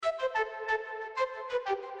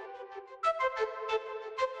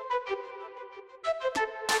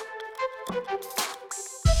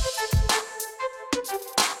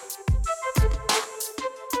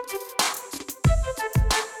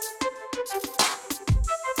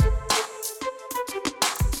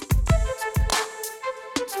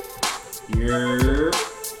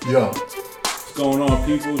Yo. What's going on,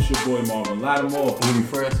 people? It's your boy Marvin Lattimore. Louis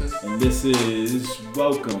Francis. And this is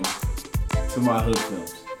Welcome to My Hood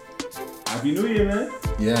Films. Happy New Year, man.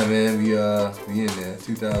 Yeah, man. We in there.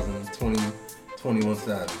 2021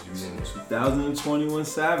 Savage. We in there. 2021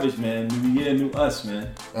 Savage, man. New year, new us,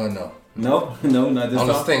 man. No. No, not this On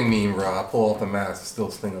the time. sting meme, bro. I pull off the mask. It's still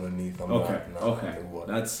sting underneath. Okay.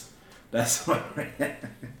 That's all right.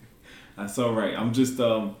 That's all right. I'm just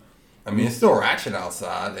I mean, it's still ratchet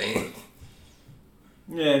outside.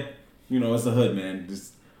 Yeah, it's the hood, man.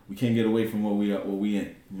 Just we can't get away from what we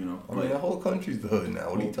in, I mean, the whole country's the hood now.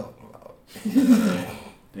 What are you talking about?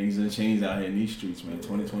 Things done changed out here in these streets, man.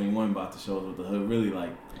 2021 about to show us what the hood really like.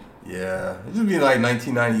 Yeah, it's just be like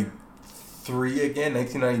 1993 again,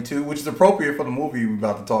 1992, which is appropriate for the movie we're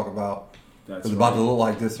about to talk about. That's It's about to look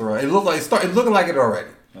like this, right? It's looking like it already.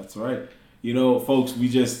 That's right. Folks, we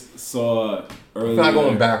just saw earlier. It's not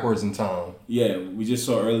going backwards in time. Yeah, we just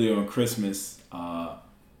saw earlier on Christmas.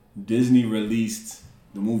 Disney released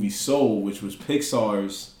the movie Soul, which was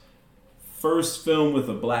Pixar's first film with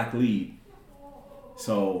a black lead.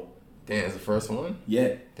 So, Damn, it's the first one?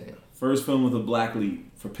 yeah, Damn. first film with a black lead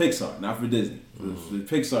for Pixar, not for Disney. Mm-hmm. The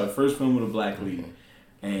Pixar first film with a black lead.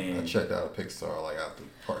 I And checked out Pixar after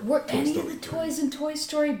part. Were Toy any Story of the 3. toys in Toy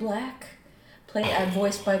Story black?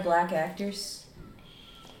 Voiced by black actors?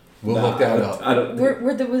 We'll look that up. I don't.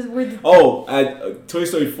 Were the Oh, at Toy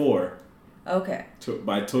Story 4. Okay.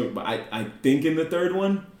 I think in the third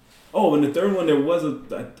one. Oh, in the third one there was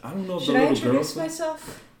I don't know if Should the I little girl. introduce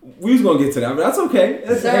myself? We was gonna get to that, but that's okay.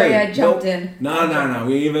 Sorry, I jumped in. Nah.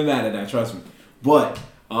 We ain't even mad at that. Trust me. But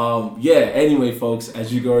yeah. Anyway, folks,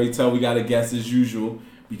 as you can already tell, we got a guest as usual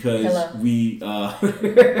because Hello.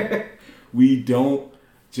 we don't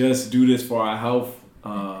just do this for our health.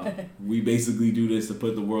 We basically do this to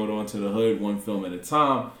put the world onto the hood, one film at a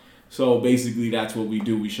time. So basically, that's what we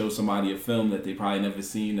do. We show somebody a film that they probably never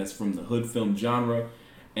seen that's from the hood film genre.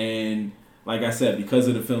 And like I said, because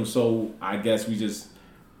of the film Soul, I guess we just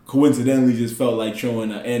coincidentally just felt like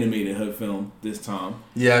showing an animated hood film this time.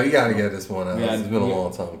 Yeah, we gotta get this one out. Yeah, It's been a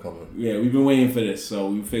long time coming. Yeah, we've been waiting for this. So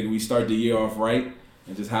we figured we start the year off right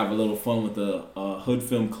and just have a little fun with the hood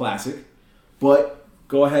film classic. But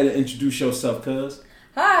go ahead and introduce yourself, cuz.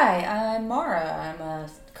 Hi, I'm Mara. I'm a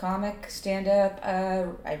comic, stand-up.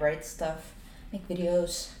 I write stuff, make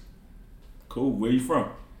videos. Cool. Where you from?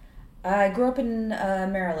 I grew up in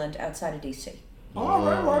Maryland, outside of D.C. Oh,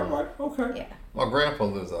 right. Okay. Yeah. My grandpa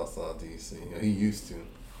lives outside D.C. He used to.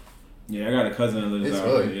 Yeah, I got a cousin that lives It's out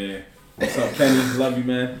hood. there. Yeah. What's up, Kenny? Love you,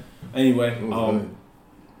 man. Anyway, It was good.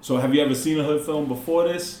 so have you ever seen a hood film before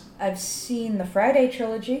this? I've seen the Friday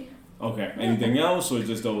trilogy. Okay. Anything else or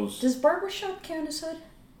just those? Does Barbershop count as hood?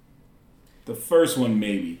 The first one,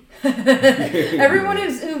 maybe. Everyone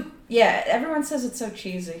everyone says it's so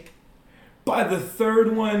cheesy. By the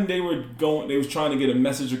third one, they was trying to get a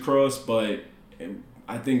message across, but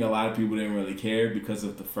I think a lot of people didn't really care because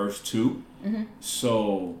of the first two. Mm-hmm.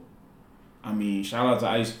 So, I mean, shout out to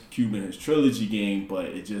Ice Cube and his trilogy game, but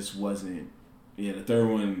it just wasn't. Yeah, the third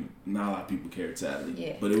one, not a lot of people cared, sadly.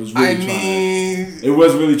 Yeah. But it was really it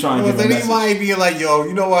was really trying to was give a message. anybody being like, yo,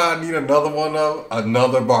 you know what? I need another one of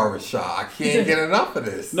another barbershop. I can't get enough of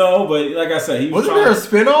this. No, but like I said, he was Wasn't there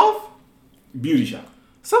a spinoff? Beauty Shop.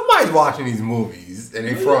 Somebody's watching these movies and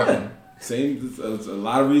they fronting. Same. There's a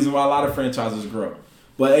lot of reason why a lot of franchises grow.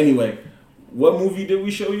 But anyway, what movie did we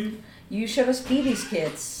show you? You showed us BB's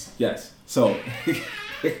Kids. Yes. So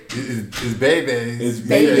It's babies. it's Babies.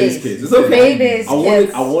 Baby's Kids. It's okay. Baby's I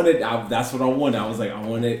Kids. wanted. That's what I wanted. I was like, I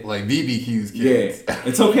wanted. Like BBQ's Yeah, kids.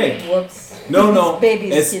 it's okay. Whoops. No.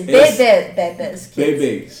 Baby's It's- Kids. it's- Baby's Kids.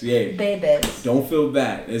 Babies. Yeah. Babies. Don't feel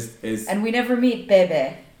bad. It's And we never meet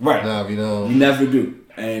Bebe. right. Nah, we know. We never do.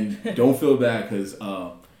 And don't feel bad because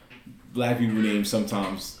black people names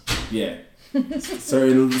sometimes, yeah,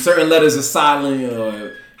 certain letters are silent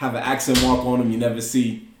or have an accent mark on them you never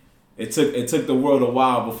see. It took the world a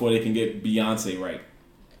while before they can get Beyonce right.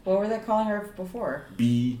 What were they calling her before?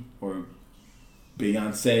 B or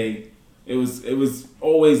Beyonce. It was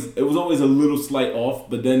always a little slight off,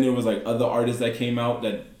 but then there was like other artists that came out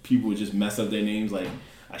that people would just mess up their names like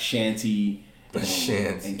Ashanti.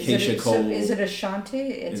 Ashanti. And Keisha Cole. Is it Ashanti?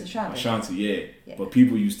 It's Ashanti. Ashanti, yeah. Yeah. But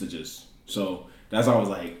people used to just that's why I was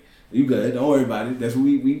like, you good, don't worry about it. That's what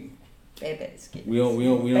we Baby's Kids. we don't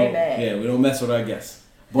Baby. yeah, we don't mess with our guests.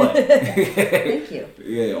 But Thank you.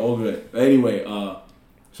 yeah, all good. Anyway,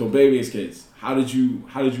 so Baby's Kids, how did you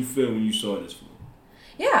feel when you saw this film?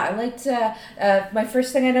 Yeah, I liked. My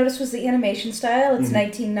first thing I noticed was the animation style. It's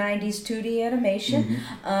 1990s 2D animation.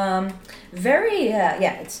 Very.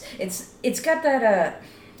 It's got that.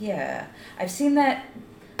 Yeah, I've seen that.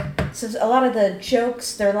 So a lot of the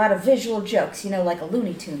jokes, there are a lot of visual jokes, like a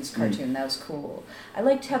Looney Tunes cartoon. That was cool. I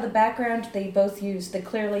liked how the background, they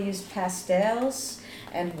clearly used pastels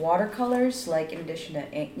and watercolors, like in addition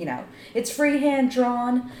to ink, it's freehand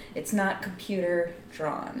drawn, it's not computer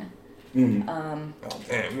drawn. Mm-hmm. Oh,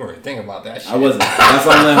 damn, you weren't thinking about that shit. I wasn't. That's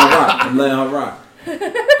why I'm letting her rock.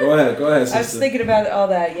 Go ahead, sister. I was thinking about all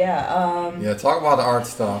that, yeah. Yeah, talk about the art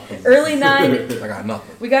stuff. Early 90s. I got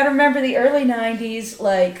nothing. We gotta remember the early 90s,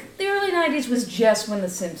 the early 90s was just when The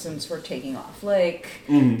Simpsons were taking off.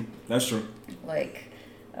 That's true.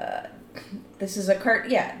 This is a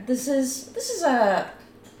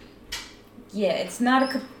it's not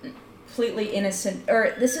a completely innocent,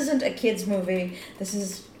 or this isn't a kid's movie. This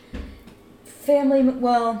is family,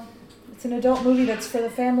 it's an adult movie that's for the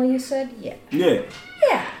family, you said? Yeah. Yeah.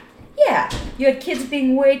 Yeah. You had kids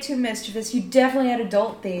being way too mischievous. You definitely had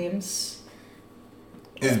adult themes.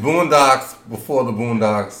 Is Boondocks before the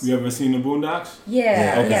Boondocks? You ever seen the Boondocks?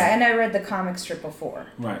 Yeah, Okay. and I read the comic strip before.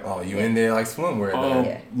 Right. Oh, you in there like swimwear?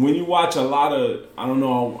 Yeah. When you watch a lot of, I don't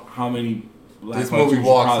know how many black This movie cartoons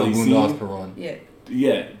you walks so probably Boondocks seen. can run. Yeah.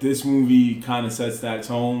 Yeah, this movie kind of sets that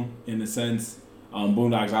tone in a sense.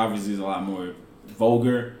 Boondocks obviously is a lot more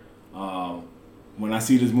vulgar. When I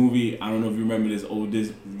see this movie, I don't know if you remember this old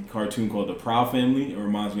Disney cartoon called The Proud Family. It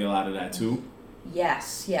reminds me a lot of that too.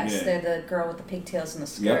 Yes. Yeah. They're the girl with the pigtails and the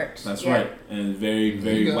skirt. Yep, that's right. And very,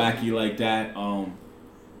 very Yeah. wacky like that.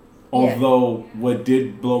 Although what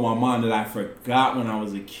did blow my mind that I forgot when I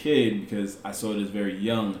was a kid, because I saw this very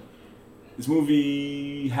young, this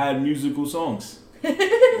movie had musical songs.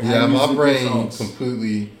 Yeah, my musical brain songs.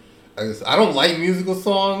 completely. I don't like musical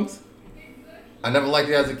songs. I never liked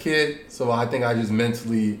it as a kid, so I think I just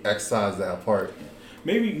mentally excised that part.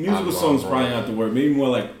 Maybe musical I'm songs wrong. probably not the word. Maybe more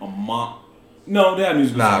like a mom. No, they had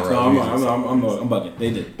musical Nah, songs. bro, No, musical I'm bugging.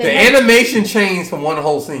 They did. The animation changed from one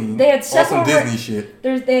whole scene. They had on some several Disney shit.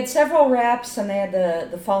 They had several raps, and they had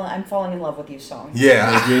the "I'm Falling in Love with You" song.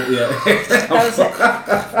 Yeah. They did, yeah. That was it.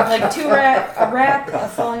 Like a rap, a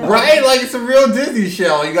falling in love. Right? Like it's a real Disney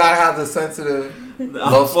show. You gotta have the sensitive. I'm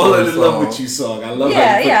Love falling in story love song. with you song. I love how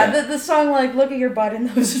Yeah, you put yeah. that. The song like "Look at Your Butt" and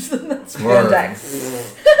those that's Word.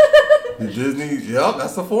 spandex. The Disney. Yep,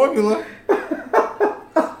 that's the formula.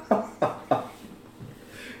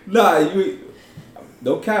 Nah,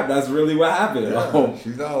 no cap. That's really what happened. Yeah,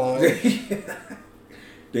 she's not lying.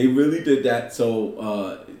 They really did that.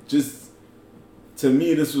 So, just to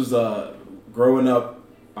me, this was growing up.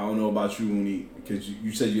 I don't know about you, Mooney, because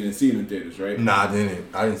you said you didn't see it in theaters, right? Nah, I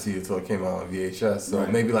didn't. I didn't see it until it came out on VHS. So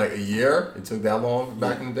Right. maybe like a year. It took that long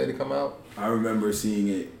back in the day to come out. I remember seeing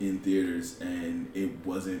it in theaters, and it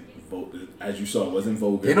wasn't as you saw. It wasn't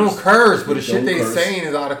vulgar. They don't curse, but the They shit don't they curse. saying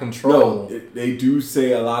is out of control. No, they do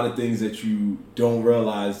say a lot of things that you don't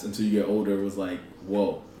realize until you get older. It was like,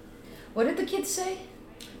 whoa. What did the kids say?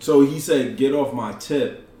 So he said, "Get off my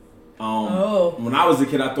tip." Oh. When I was a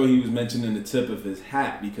kid, I thought he was mentioning the tip of his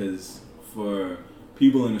hat because for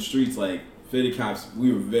people in the streets, like fitted cops,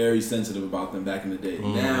 we were very sensitive about them back in the day.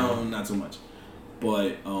 Now, not so much.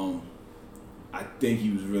 But I think he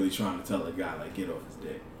was really trying to tell a guy, like, get off his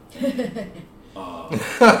dick.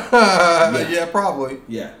 Yeah, probably.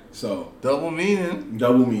 Yeah, so Double meaning.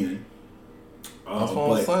 double meaning. That's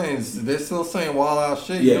what I'm saying. They're still saying wild out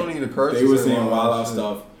shit. Yeah, You don't need to curse. They to were say saying wild out shit.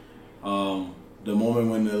 stuff. The moment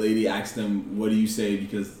when the lady asked them, "What do you say?"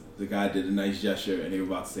 because the guy did a nice gesture and they were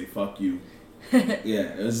about to say "fuck you."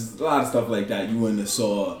 Yeah, it was a lot of stuff like that you wouldn't have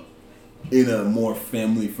saw in a more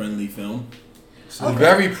family friendly film. So It's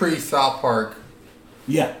very pre South Park.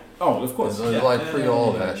 yeah. Oh, of course. It's Yeah. like pre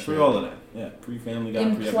all of that Pre shit. all of that. Yeah. Pre Family Guy.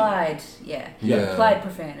 Pre-everything. Implied, yeah. Yeah. Implied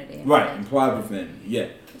profanity. Right, implied profanity. Yeah.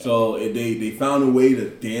 So they found a way to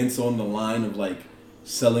dance on the line of like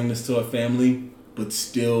selling this to a family, but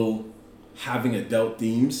still having adult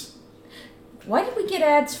themes. Why did we get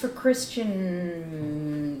ads for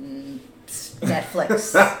Christian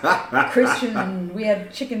Netflix? Christian, we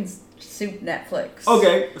had Chicken Soup Netflix.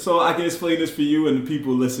 Okay, so I can explain this for you and the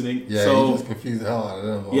people listening. Yeah, so, you just confused the hell out of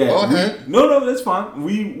them. yeah, Go ahead. no, that's fine.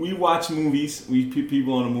 We watch movies. We put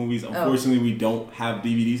people on the movies. Unfortunately, we don't have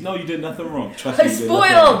DVDs. No, you did nothing wrong. Trust me. I you did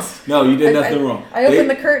spoiled. nothing wrong. No, you did nothing wrong. I opened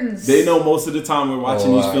the curtains. They know most of the time we're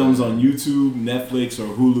watching Oh, these wow. films on YouTube, Netflix,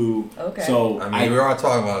 or Hulu. Okay. So I mean, we are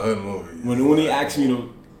talking about hood movies. when Uni asked me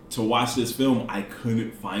to watch this film, I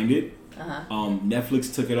couldn't find it.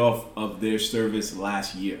 Netflix took it off of their service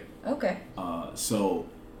last year. Okay. So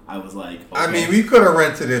I was like, okay. I mean, we could have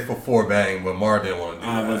rented it for $4 but Mar didn't want to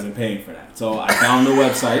do I that. wasn't paying for that. So I found the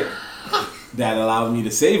website that allowed me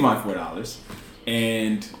to save my $4,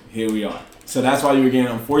 and here we are. So that's why you were getting.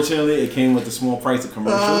 Unfortunately, it came with a small price of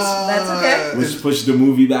commercials, That's okay. which pushed the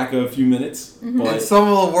movie back a few minutes. But It's some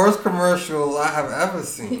of the worst commercials I have ever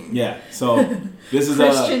seen. yeah, so this is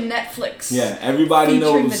Christian Netflix. yeah. Everybody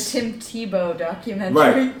Featuring knows the Tim Tebow documentary.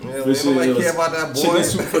 right. Yeah, This nobody is- care about that boy. Chicken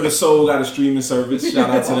Soup for the Soul got a streaming service. Shout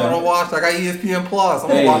out to I don't them. watch. I got ESPN Plus. I'm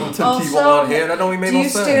Hey. watching Tim Also, Tebow on here. That don't even make Do no you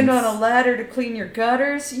sense. stand on a ladder to clean your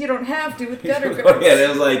gutters? You don't have to with gutter Yeah, guards. it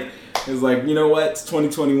was like you know what? It's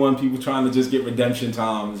 2021. People trying to just get redemption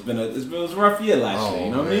time. It was a rough year last year.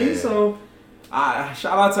 You know what I mean? man. So, I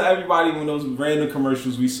shout out to everybody when those random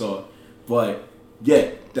commercials we saw. But yeah,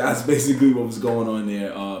 that's basically what was going on there.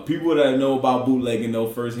 People that know about bootlegging know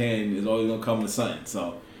firsthand is always gonna come with something.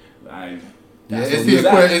 So, Yeah, that's it's what the was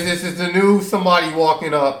that. equivalent. It's the new somebody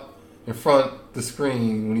walking up in front the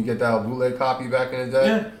screen when you get that bootleg copy back in the day.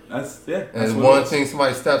 Yeah, that's And what it one was. thing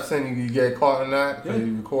somebody steps in, you get caught in that because Yeah.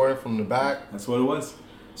 you record it from the back. That's what it was.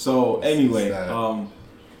 So anyway, sad.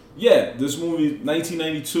 yeah, this movie,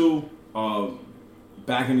 1992,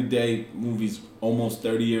 back in the day, movie's almost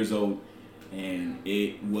 30 years old, and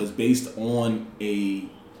it was based on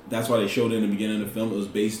that's why they showed it in the beginning of the film. It was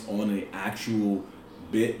based on an actual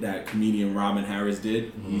bit that comedian Robin Harris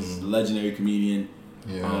did. He's a legendary comedian.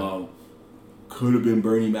 Yeah. Could have been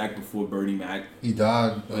Bernie Mac before Bernie Mac. He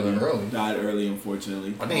died early. Died early,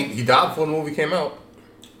 unfortunately. I think he died before the movie came out.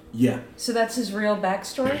 Yeah. So that's his real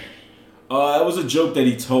backstory? It was a joke that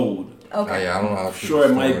he told. Okay. Yeah, I don't know how Sure,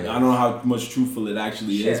 it might. story I don't know how much truthful it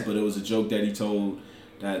actually is, Sure. but it was a joke that he told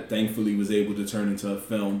that thankfully was able to turn into a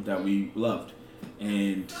film that we loved.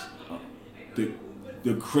 And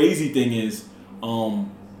the crazy thing is,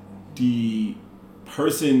 the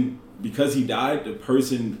person, because he died, the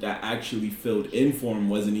person that actually filled in for him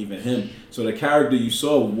wasn't even him. So the character you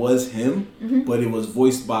saw was him, but it was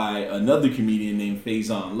voiced by another comedian named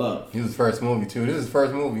Faison Love. He was his first movie too. This is his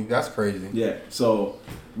first movie. That's crazy. Yeah, so,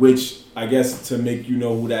 which I guess to make you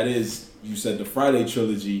know who that is, you said the Friday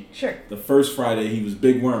trilogy. Sure. The first Friday, he was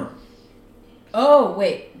Big Worm. Oh,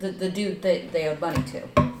 wait. The dude that they owed money to.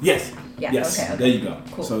 Yes. Yeah, Yes. okay. There you go.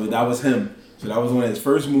 Cool. So that was him. So that was one of his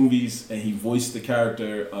first movies, and he voiced the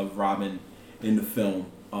character of Robin in the film.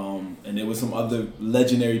 And there was some other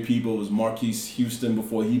legendary people. It was Marquise Houston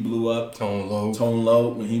before he blew up. Tone Loc. Tone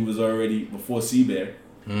Loc when he was already before Seabear.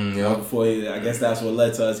 Yeah. Before I guess that's what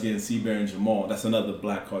led to us getting Seabear and Jamal. That's another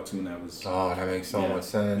black cartoon that was Oh, that makes so Yeah. much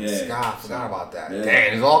sense. Yeah. God, I forgot about that. Yeah.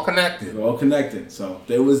 Damn, it's all connected. They're all connected. So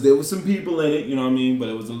there was some people in it, you know what I mean? But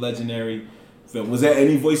it was a legendary film. Was there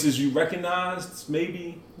any voices you recognized?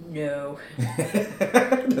 Maybe. No.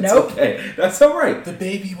 That's Nope. okay. That's all right. The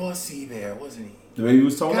baby was Seabear, wasn't he? The baby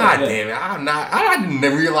was told. God damn it! I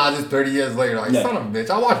didn't realize this 30 years later. Like Yeah. son of a bitch.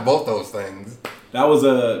 I watched both those things. That was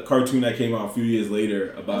a cartoon that came out a few years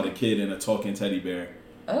later about a kid and a talking teddy bear,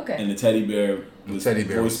 Okay. and the teddy bear was teddy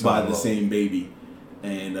bear was voiced by so the low. same baby,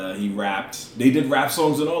 and he rapped. They did rap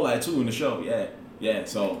songs and all that too in the show. Yeah.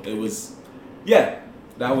 So it was, yeah,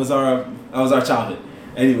 that was our childhood.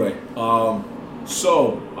 Anyway,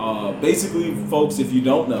 basically, folks, if you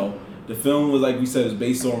don't know, the film was, like we said, was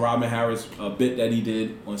based on Robin Harris, a bit that he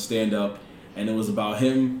did on stand up, and it was about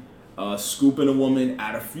him scooping a woman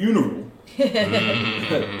at a funeral.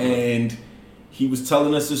 And he was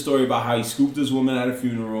telling us the story about how he scooped this woman at a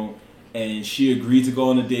funeral, and she agreed to go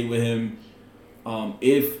on a date with him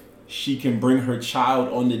if she can bring her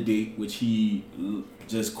child on the date, which he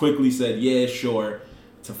just quickly said, yeah, sure,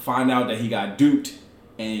 to find out that he got duped,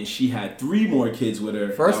 and she had 3 more kids with her.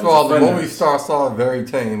 First that of was all, a the friend of movie hers. starts off very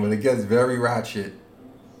tame, but it gets very ratchet.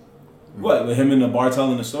 What, with him in the bar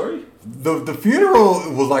telling the story? The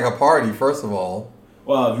funeral was like a party. First of all,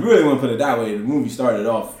 Well, if you really want to put it that way, the movie started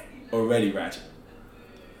off already ratchet.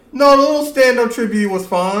 no, the little stand-up tribute was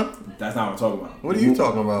fun. That's not what I'm talking about. What are you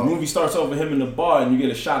talking about? The movie starts off with him in the bar, and you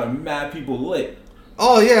get a shot of mad people lit.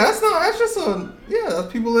 Oh yeah, that's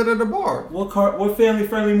people lit at the bar. What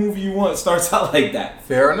family-friendly movie you want starts out like that?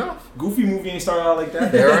 Fair enough. Goofy movie ain't started out like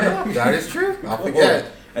that. Fair enough. That is true. I forget.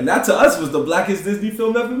 And that to us was the blackest Disney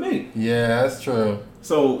film ever made. Yeah, that's true.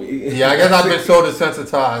 So Yeah, I guess I've been so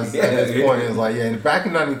desensitized at Yeah, this yeah. point. It's like, yeah, back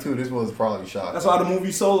in '92, this was probably shot. that's why the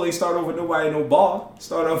movie sold. They start off with nobody in no bar.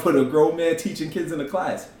 Start off with a grown man teaching kids in the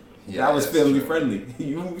class. Yeah, that was that's family true. friendly.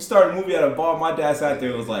 You start a movie at a bar. My dad sat there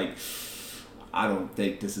and was like, I don't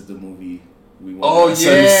think this is the movie we want. Oh our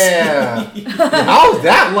son to yeah. see." How was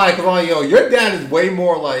that like? Like, yo, your dad is way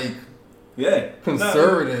more like Yeah.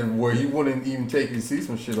 conservative, where you wouldn't even take you to see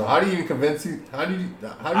some shit. Like, how do you even convince you? How do you?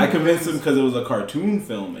 I convinced him because it was a cartoon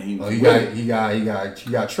film, and he was. Oh, with it. he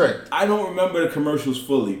got tricked. I don't remember the commercials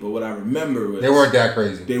fully, but what I remember was They weren't that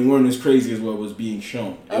crazy. They weren't as crazy as what was being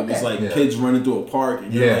shown. It was Okay. like Yeah. kids running through a park,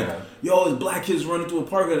 and you're Yeah. like, yo, it's black kids running through a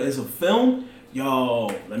park. It's a film. Yo,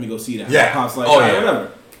 let me go see that. Yeah. Pop's like, Oh, yeah.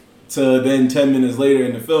 whatever. So then 10 minutes later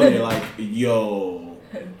in the film, you're like, yo,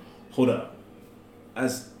 hold up.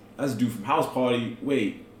 That's dude from House Party.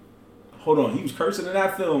 Wait, hold on. He was cursing in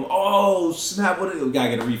that film. Oh, snap. What? We gotta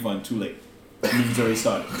get a refund. Too late. The movie's already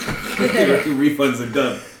started. Refunds are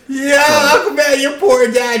done. Yeah, Uncle Man, your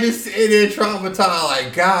poor dad just sitting there traumatized.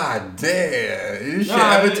 Like, God damn, this shit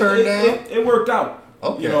ever turned down? It worked out.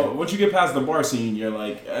 Okay. You know, once you get past the bar scene, you're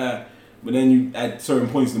like, but then you at certain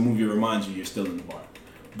points in the movie it reminds you you're still in the bar.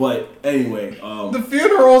 But anyway, The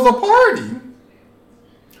funeral's a party.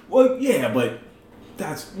 well, yeah, but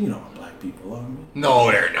that's how black people are. Man.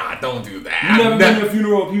 No, they're not. Don't do that. You never been to a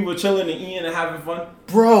funeral where people chilling and eating and having fun?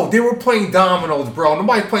 Bro, they were playing dominoes, bro.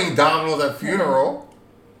 Nobody's playing dominoes at funeral.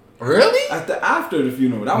 Really? After the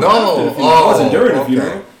funeral. That was No. after the funeral. It wasn't during the Okay.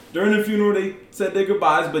 funeral. During the funeral, they said their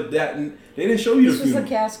goodbyes, but they didn't show you This the was funeral. the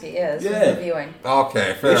casket, yeah. This Yeah. was the viewing.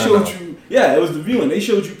 Okay, fair They showed enough. you, yeah, it was the viewing. They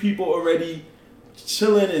showed you people already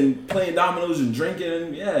chilling and playing dominoes and drinking.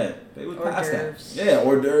 And yeah, they was Hors past d'oeuvres. that. Yeah,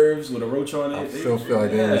 hors d'oeuvres with a roach on it. I still feel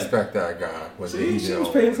like they didn't respect that guy. When See, he she did was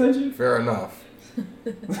all paying that. attention. Fair enough.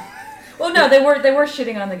 Well, no, they were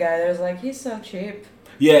shitting on the guy. They was like, he's so cheap.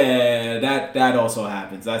 Yeah, that also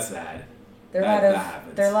happens. That's sad. There are That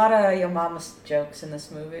happens. a lot of Yo Mama's jokes in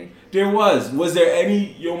this movie. There was. Was there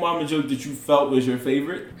any Yo Mama joke that you felt was your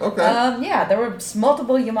favorite? Okay. Yeah, there were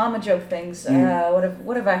multiple Yo Mama joke things.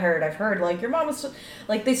 What have I heard? I've heard like your mama's so,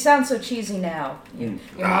 like they sound so cheesy now. Your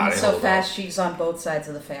mama's they so hold fast she's on both sides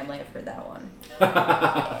of the family. I've heard that one.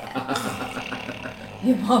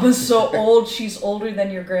 Your mama's so old she's older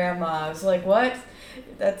than your grandma. I was like, what?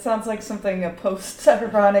 That sounds like something a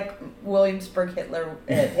post-ironic Williamsburg Hitler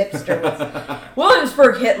hipster would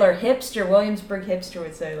Williamsburg hipster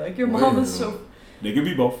would say. Like, your mama's so... They could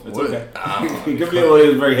be both. It's What? okay. It could be a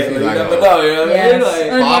Williamsburg Hitler. You Like never a- know. You know what I mean?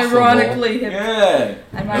 Yes, Like, possible. unironically hipster. yeah.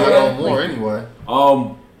 I'm Not no ironically. more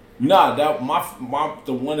anyway. Nah, that my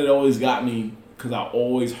the one that always got me because I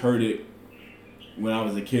always heard it when I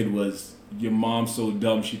was a kid was your mom's so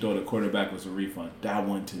dumb she thought a quarterback was a refund. That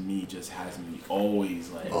one to me just has me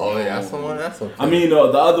always like. Oh yeah, that's the one. That's okay. I mean, the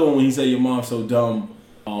other one when he said your mom's so dumb,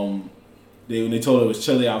 when they told her it was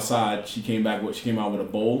chilly outside, she came out with a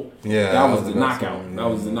bowl. Yeah, that was the best knockout. one, That yeah.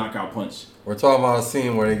 was the knockout punch. We're talking about a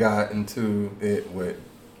scene where they got into it with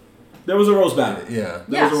There was a roast battle. yeah.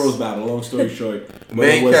 There was a roast battle. Long story short, but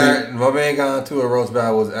Main it wasn't- character, my man got into a roast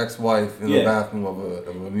battle with his ex-wife in the Yeah. bathroom of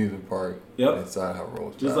an amusement park. Yep. Inside her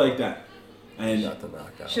roast just battle. like that. And Got the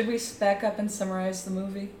knockout. Should we back up and summarize the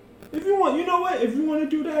movie? if you want, you know what? If you want to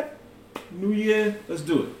do that, New Year, let's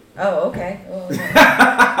do it. Oh, okay. Well,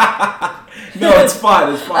 No, it's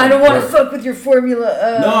fine. It's fine. I don't want to fuck with your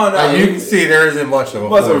formula. No, you can see there isn't much of a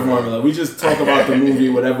What's our formula. formula? We just talk about the movie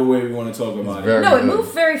whatever way we want to talk about very- it. No, it good.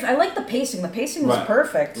 moved very. I like the pacing. The pacing was Right.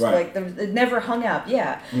 perfect. Right. Like it never hung up.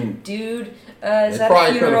 Yeah, Mm. dude is They at a probably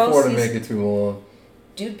couldn't funeral. afford to sees- make it too long.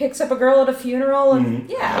 Dude picks up a girl at a funeral and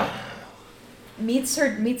Mhm. yeah, meets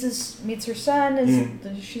her son. Is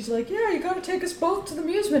Mm. she's like, yeah, you gotta take us both to the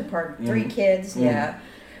amusement park. 3 Mhm. kids. Mhm. Yeah.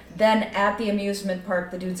 Then at the amusement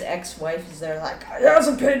park, the dude's ex-wife is there, like, he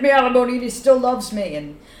hasn't paid me alimony and he still loves me,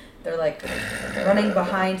 and they're like running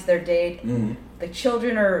behind their date. Mhm. The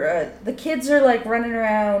children are, the kids are like running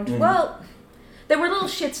around. Mhm. Well, they were little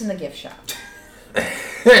shits in the gift shop.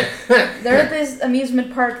 They're at this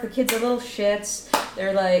amusement park. The kids are little shits.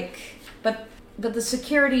 They're like, but the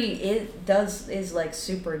security is like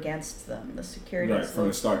super against them. The security Right is from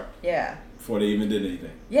the start, yeah, before they even did anything.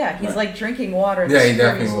 yeah. He's Right. like drinking water. The Yeah, he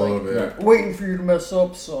security's definitely a like, little bit. Right. waiting for you to mess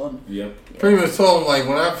up, son. Yep. Pretty much told him like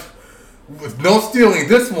with no stealing,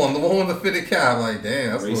 this one, the one with the fitted cap, like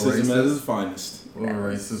damn, that's a little Racism at racist. its finest. A little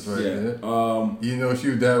racist right there. Yeah. You know she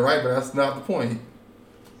was dead right, but that's not the point.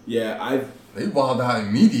 Yeah. They wild out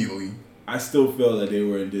immediately. I still feel that they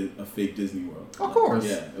were in a fake Disney World. Of course.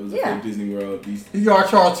 Yeah, it was a Yeah. fake Disney World. These. He got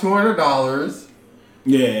charged $200.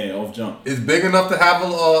 Yeah, off jump. It's big enough to have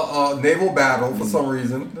a naval battle for some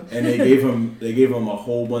reason. And they gave him a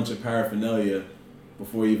whole bunch of paraphernalia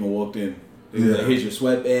before he even walked in. They was like, Yeah. here's your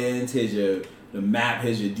sweatbands, here's the map,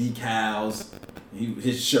 here's your decals,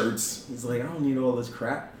 his shirts. He's like, I don't need all this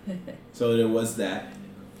crap. So there was that.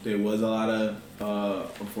 There was a lot of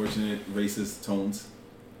unfortunate racist tones.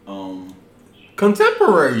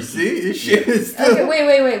 Contemporary, see? This shit is still. Okay,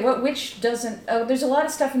 wait. Which doesn't? Oh, there's a lot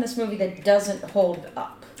of stuff in this movie that doesn't hold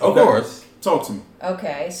up. Of Okay. course. Talk to me.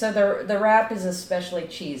 Okay, so the rap is especially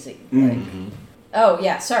cheesy. Mm-hmm. Oh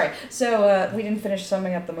yeah, sorry. So we didn't finish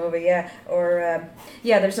summing up the movie. Yeah, or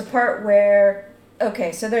there's a part where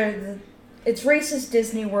so It's racist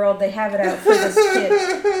Disney World. They have it out for this kid.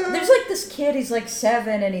 There's like this kid. He's like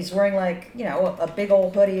 7, and he's wearing like a big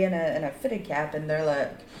old hoodie and a fitted cap. And they're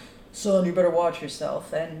like, "Son, you better watch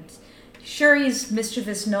yourself." And sure, he's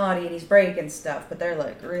mischievous, naughty, and he's breaking stuff. But they're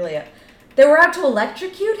like really, they were out to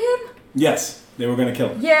electrocute him. Yes, they were gonna kill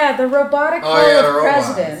him. Yeah, the robotic hall of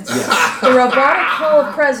presidents. The robotic hall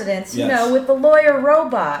of presidents. You know, with the lawyer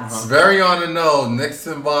robots. Very on the nose.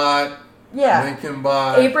 Nixon bot. Yeah. Lincoln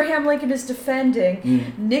bot. Abraham Lincoln is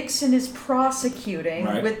defending. Nixon is prosecuting.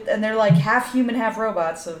 Right. And they're like half human, half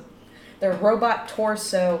robot. So they're robot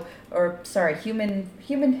torso,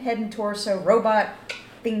 human head and torso, robot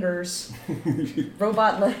fingers,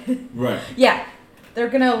 robot leg. Right. Yeah. They're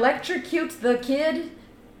gonna electrocute the kid.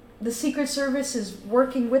 The Secret Service is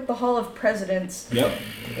working with the Hall of Presidents. Yep.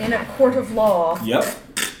 In a court of law. Yep.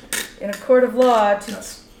 In a court of law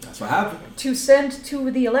That's what happened. to send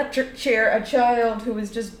to the electric chair a child who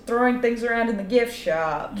was just throwing things around in the gift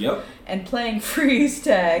shop. Yep. And playing freeze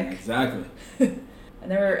tag. Exactly. Then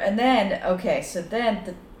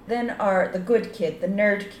the good kid, the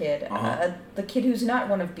nerd kid, the kid who's not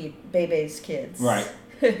one of Bebe's kids. Right.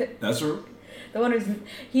 That's true. The one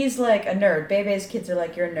he's like a nerd. Bebe's kids are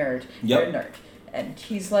like, "You're a nerd. Yep. You're a nerd." And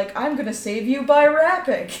he's like, "I'm gonna save you by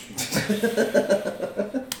rapping."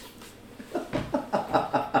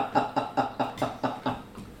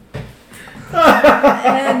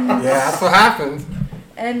 And Yeah, that's what happened.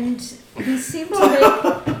 And he seemed to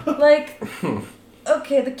make, like,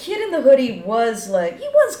 okay, the kid in the hoodie was like, he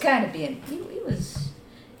was kind of being, he was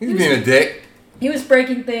being a dick. He was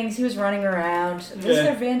breaking things. He was running around. Was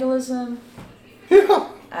there vandalism? Yeah.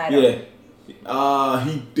 I don't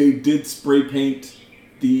know. They did spray paint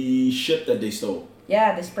the ship that they stole.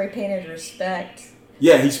 Yeah, they spray painted respect.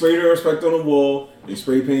 Yeah, he sprayed her respect on the wall. They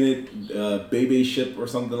spray painted Bebe's ship or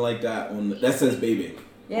something like that that says Bebe.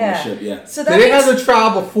 Yeah. On the ship, yeah. So Did they have the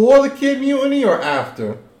trial before the kid mutiny or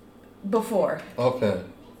after? Before. Okay.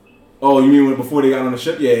 Oh, you mean before they got on the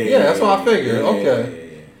ship? Yeah, that's what I figured. Okay.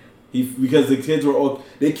 Yeah. Because the kids were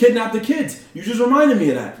they kidnapped the kids. You just reminded me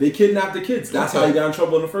of that. They kidnapped the kids. That's how he got in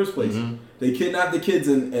trouble in the first place. Mm-hmm. They kidnapped the kids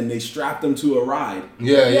and they strapped them to a ride.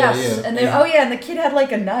 Yeah. And and the kid had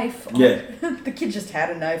like a knife. Yeah. The kid just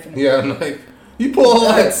had a knife. A knife. He pulled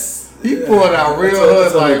out real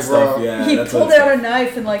hood like, bro. Yeah, he pulled out a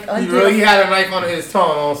knife and like he had a knife on his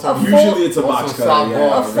tongue also. Usually it's a box cutter.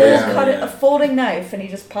 A folding knife, and he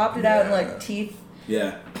just popped it out and like teeth.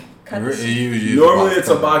 Yeah. Normally it's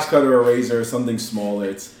a box cutter, a razor, or something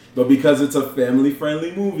smaller. But because it's a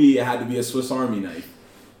family-friendly movie, it had to be a Swiss Army knife.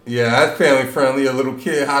 Yeah, that's family-friendly. A little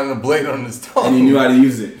kid had a blade on his tongue. And he knew how to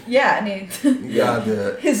use it. Yeah, and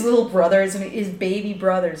his little brothers, his baby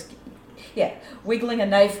brothers, wiggling a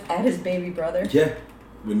knife at his baby brother. Yeah,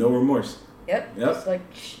 with no remorse. Yep. Just like,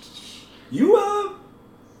 you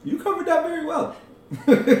covered that very well.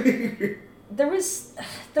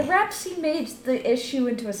 The rap scene made the issue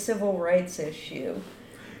into a civil rights issue.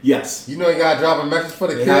 Yes. You gotta drop a message for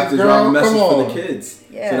the kids, have to girl. drop a message for the kids.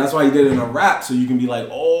 Yeah. So that's why he did it in a rap, so you can be like,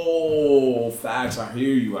 oh, facts, I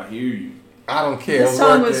hear you. I don't care. The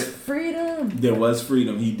song was freedom. There was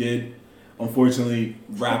freedom. He did, unfortunately,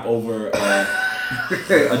 rap over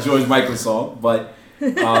a George Michael song, but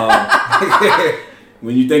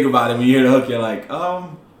when you think about it, when you hear the hook, you're like,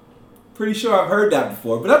 pretty sure I've heard that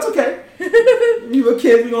before, but that's okay. You a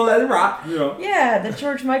kid, we gonna let it rock, Yeah, the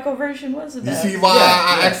George Michael version was about. You see why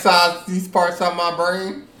I excised these parts out of my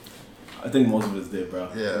brain? I think most of us did, bro.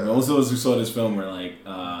 Yeah. Most of us who saw this film were like,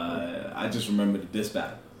 I just remember the diss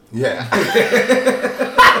battle. Yeah.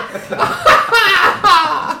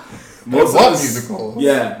 Most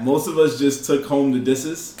of us just took home the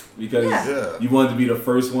disses because you wanted to be the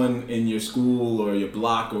first one in your school or your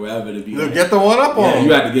block or wherever to be. Get the one up on. Yeah,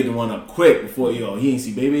 you had to get the one up quick before he ain't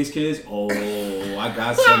see Bebe's kids. Oh, I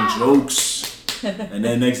got some jokes. And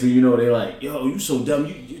then next thing you know, they're like, yo, you so dumb.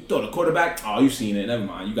 You throw the quarterback. Oh, you seen it. Never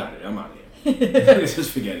mind. You got it. I'm out of here.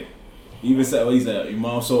 Just forget it. He even said, he said, your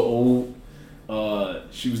mom's so old.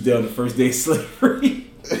 She was there on the first day of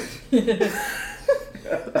slavery.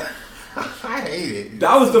 I hate it.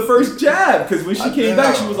 That was the first jab, because when she came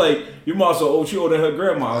back, she was like, your mom's so old, she older than her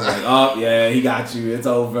grandma. I was like, oh, yeah, he got you. It's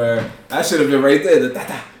over. That should have been right there.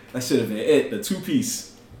 That should have been it. The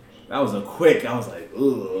 2-piece. That was a quick. I was like,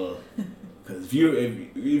 ugh. Because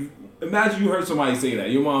if imagine you heard somebody say that.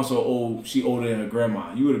 Your mom's so old, she older than her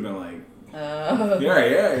grandma. You would have been like,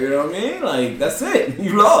 yeah, you know what I mean? Like, that's it.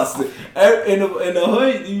 You lost. In the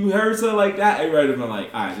hood, you heard something like that, everybody would have been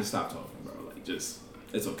like, all right, just stop talking, bro. Like, it's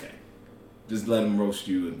okay. Just let him roast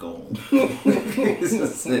you and go home.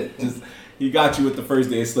 That's it. He got you with the first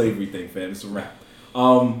day of slavery thing, fam. It's a wrap.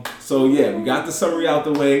 So yeah, we got the summary out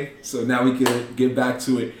the way. So now we can get back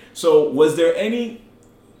to it. So was there any?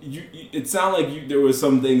 It sounded like there were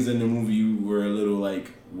some things in the movie you were a little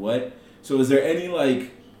like, what? So is there any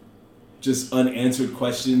like just unanswered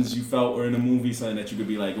questions you felt were in the movie, something that you could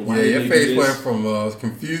be like, why Yeah, did your they face do went this? from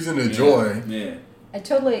confusion to joy. Yeah. I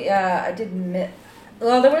totally, I did admit.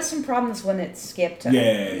 Well, there was some problems when it skipped.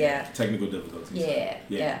 Yeah. Technical difficulties.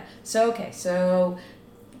 Yeah. So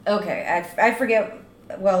I forget.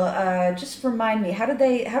 Well, just remind me. How did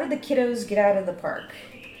the kiddos get out of the park?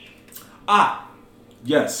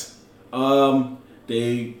 Yes.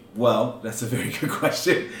 That's a very good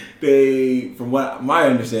question. From what my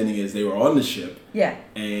understanding is, they were on the ship. Yeah.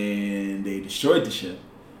 And they destroyed the ship.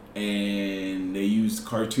 And they used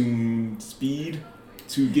cartoon speed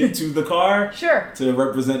to get to the car. Sure. To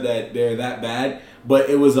represent that they're that bad. But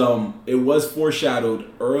it was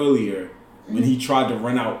foreshadowed earlier when he tried to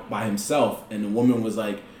run out by himself, and the woman was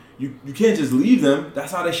like, you can't just leave them.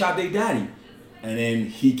 That's how they shot their daddy. And then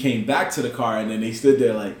he came back to the car, and then they stood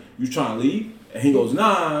there like, you trying to leave? And he goes,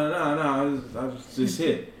 nah, I was just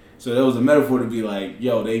hit. So that was a metaphor to be like,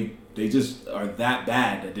 yo, they just are that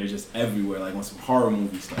bad that they're just everywhere, like on some horror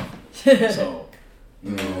movie stuff. So,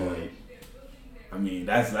 you know, like, I mean,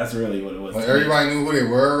 that's really what it was. Like everybody knew who they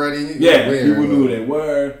were already? Yeah, people knew who they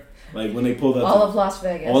were. Like when they pulled up. All of Las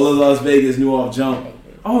Vegas. All of Las Vegas knew off jump.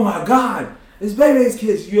 Oh my God, it's Bebe's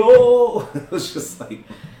kids, yo! It was just like.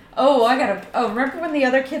 Remember when the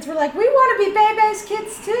other kids were like, we want to be Bebe's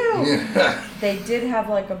kids too? Yeah. They did have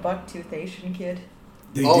like a bucktooth Asian kid.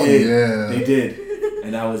 They did. Yeah. They did.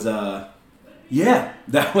 And that was, that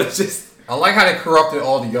was just. I like how they corrupted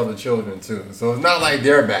all the other children too. So it's not like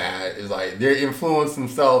they're bad. It's like their influence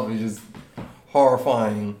themselves is just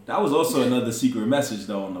horrifying. That was also another secret message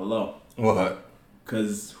though on the low. What?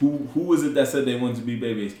 Because who was it that said they wanted to be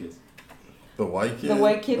Bebe's kids? The white kid? The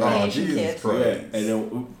white kid and the Asian Jesus kid. Christ. Yeah. And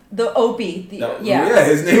then, The Opie.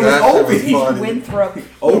 his name was Opie. Winthrop.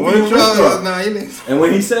 Winthrop. And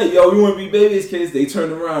when he said, yo, we want to be Bebe's kids, they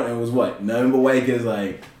turned around and it was what? Nothing but white kids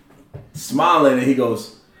like smiling, and he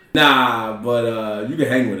goes, nah, but you can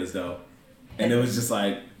hang with us though. And it was just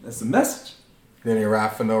like, that's the message. Then they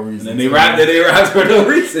rap for no reason. And then they rapped for no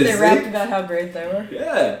reason. They rapped about how great they were.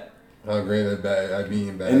 Yeah. How great at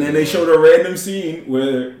being bad. And then they showed a random scene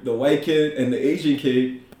where the white kid and the Asian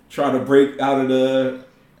kid try to break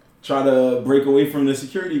away from the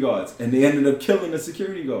security guards, and they ended up killing the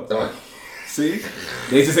security guards. See?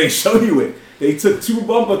 They just ain't show you it. They took 2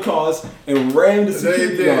 bumper cars and rammed the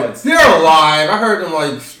security guards. They're alive. I heard them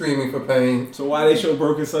like screaming for pain. So why they show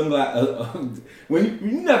broken sunglasses? When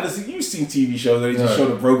you've seen TV shows where they just show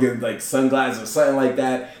the broken like sunglasses or something like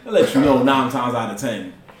that. They let you know 9 times out of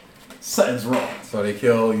 10 something's wrong. So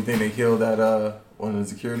you think they killed that one of the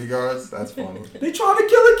security guards? That's funny. They tried to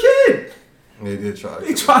kill a kid. They did try.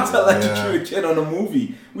 They tried to electrocute a kid on the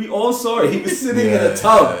movie. We all saw it. He was sitting in a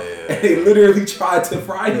tub, and they literally tried to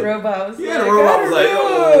fry him. The robot was the robot was like,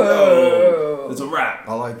 oh, it's a wrap.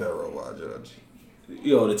 I like that robot, Judge.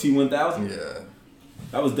 Yo, the T-1000? Yeah.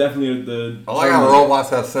 That was definitely the... I like how the robots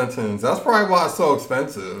have sentence. That's probably why it's so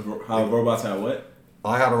expensive. How robots have what?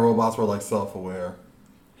 I like how the robots were like self-aware.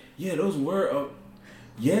 Yeah, those were...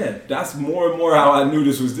 that's more and more how I knew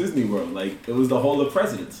this was Disney World. Like, it was the Hall of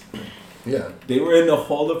Presidents. Yeah. They were in the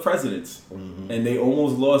Hall of Presidents. Mm-hmm. And they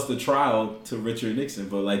almost lost the trial to Richard Nixon.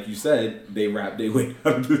 But like you said, they rapped their way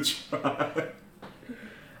out of the trial.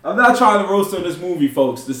 I'm not trying to roast on this movie,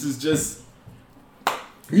 folks. This is just...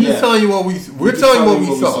 We're telling you what we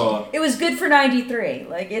saw. It was good for 93.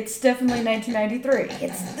 Like, it's definitely 1993.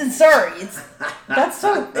 That's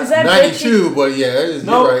so... Is that 92, but yeah, you're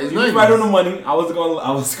right. It's 90. Right on the money. I was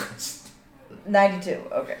 92,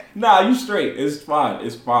 okay. Nah, you straight. It's fine.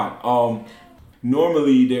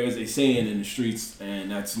 Normally there is a saying in the streets,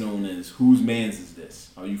 and that's known as "whose man's is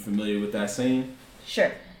this?" Are you familiar with that saying?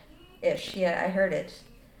 Sure. Ish. Yeah, I heard it.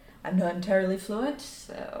 I'm not entirely fluent,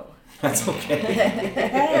 so... That's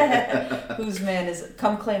okay. Whose man is it?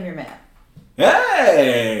 Come claim your man.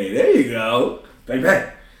 Hey, there you go. Bang,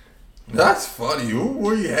 bang. That's funny. Who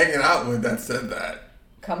were you hanging out with that said that?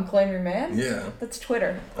 Come claim your man? Yeah. That's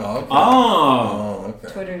Twitter. Oh, okay. Oh, okay.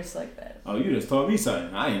 Twitter's like that. Oh, you just told me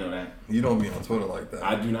something. I didn't know that. You don't be on Twitter like that.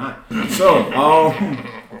 I do not. So,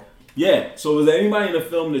 yeah. So was there anybody in the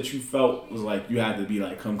film that you felt was like you had to be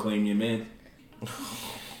like, come claim your man?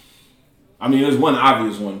 I mean, there's one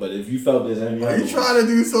obvious one, but if you felt there's any other Are you trying to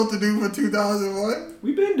do something new for 2001?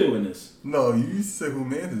 We've been doing this. No, you said who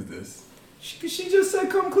man is this? She just said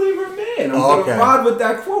come claim her man. I'm gonna ride with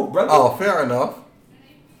that quote, brother. Oh, fair enough.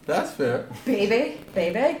 That's fair. Baby?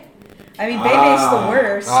 I mean, Bebe's the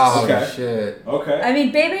worst. Oh, Okay. shit. Okay. I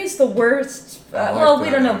mean, Bebe's the worst. I like Well, we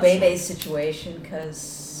that don't know actually. Bebe's situation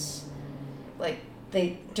because, like,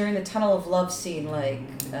 during the Tunnel of Love scene, like,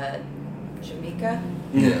 Jamaica,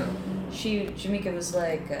 Yeah. Jamaica was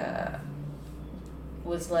like,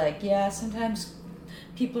 yeah, sometimes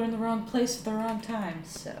people are in the wrong place at the wrong time,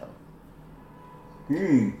 so.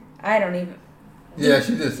 I don't even. Yeah,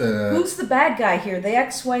 she did say that. Who's the bad guy here? The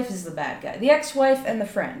ex-wife is the bad guy. The ex-wife and the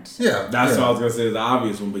friend. Yeah. That's yeah. what I was gonna say, the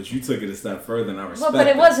obvious one, but you took it a step further, and I respect. Well, but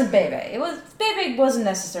it that. wasn't Bebe. Bebe wasn't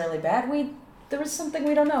necessarily bad. There was something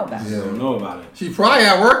we don't know about. We don't know about it. She probably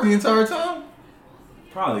at work the entire time.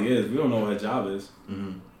 Probably is. We don't know what her job is.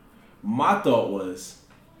 Mm-hmm. My thought was,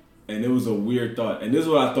 and it was a weird thought, and this is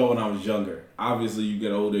what I thought when I was younger. Obviously, you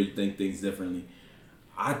get older, you think things differently.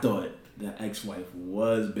 I thought the ex-wife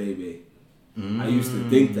was Bebe. I used to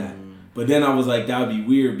think that. But then I was like, that would be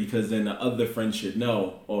weird because then the other friend should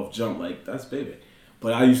know off jump, like, that's Bebe.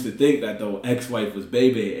 But I used to think that the ex-wife was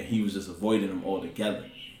Bebe and he was just avoiding them altogether.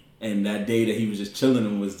 And that day that he was just chilling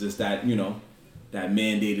them was just that, that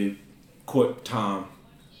mandated court time,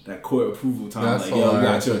 that court approval time. That's like, yo, you gotta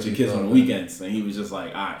hilarious chill with your that you kids on the thought weekends. And he was just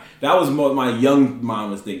like, all right. That was what my young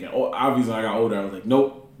mind was thinking. Obviously, when I got older, I was like,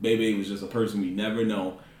 nope, Bebe was just a person we never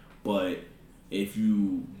know. But if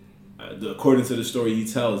you... according to the story he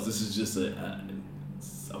tells, this is just a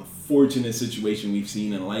unfortunate situation we've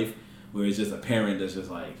seen in life where it's just a parent that's just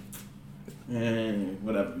like,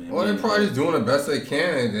 whatever, man. Well, they're probably just doing the best they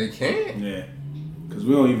can, and they can't. Yeah. Because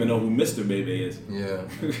we don't even know who Mr. Bebe is. Yeah.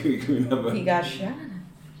 We never... He got shot.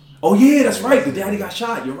 Oh, yeah, that's right. The daddy got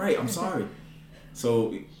shot. You're right. I'm sorry.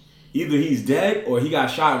 So either he's dead or he got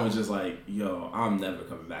shot and was just like, yo, I'm never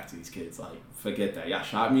coming back to these kids. Like, forget that. Y'all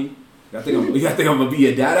shot me. Y'all think I'm going to be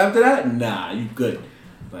your dad after that? Nah, you good.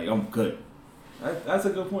 Like, I'm good. That's a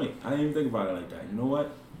good point. I didn't even think about it like that. You know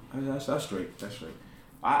what? That's straight. That's straight.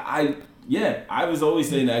 I was always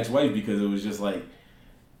saying the ex-wife because it was just like,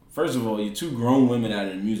 first of all, you're two grown women at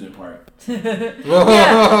an amusement park. Yeah,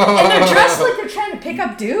 and they're dressed like they're trying to pick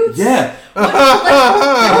up dudes. Yeah. They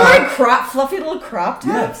were wearing fluffy little crop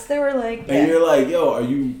tops. Yeah. They were like, And you're like, yo, are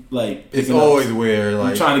you like... It's picking up- always weird. You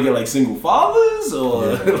Like, trying to get like single fathers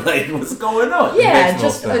or like what's going on? yeah, makes no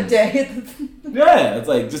just a sense. day Yeah, it's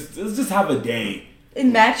like let's just have a day.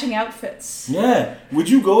 in matching outfits. Yeah. Would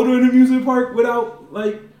you go to an amusement park without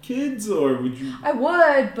like kids or would you? I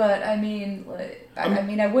would, but I mean, like,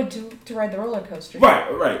 I would to ride the roller coaster.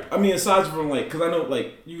 Right. I mean, aside from like, because I know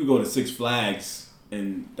like you could go to Six Flags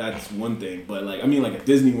and that's one thing, but like I mean like a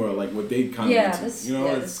Disney World, like what they kind of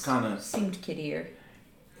it's kind of seemed kiddier.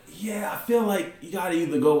 Yeah, I feel like you gotta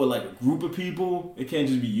either go with like a group of people. It can't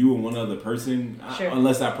just be you and one other person, Sure.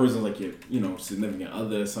 Unless that person's like your, significant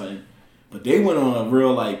other or something. But they went on a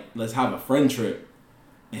real like, let's have a friend trip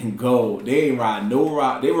and go. They ain't ride no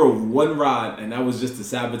ride. They rode one ride, and that was just to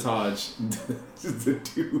sabotage the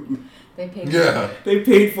dude. They paid. yeah. They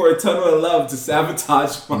paid for a Tunnel of Love to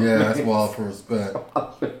sabotage my Yeah, that's man. wild for respect.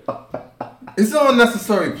 It's all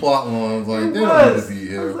unnecessary plot lines. Like, It they don't need was. to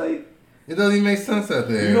be I was here. like, It doesn't even make sense that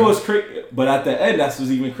they're you know what's crazy? But at the end, that's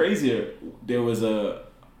what's even crazier. There was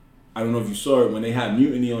I don't know if you saw it, when they had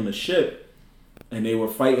mutiny on the ship and they were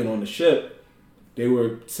fighting on the ship, they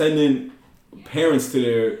were sending parents to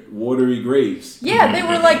their watery graves. Yeah, they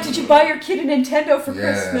were like, "Did you buy your kid a Nintendo for Yeah.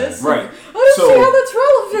 Christmas?" Right. I don't So- see how that's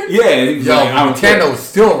relevant. Yeah, he was Yo, like, I don't care. Nintendo's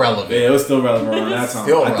still relevant. Yeah, it was still relevant around that time.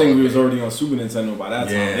 Still I think we relevant. was already on Super Nintendo by that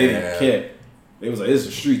time. Yeah. They didn't care. They was like, "It's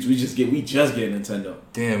the streets. We just get Nintendo."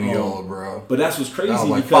 Damn, you old, bro. But that's what's crazy That was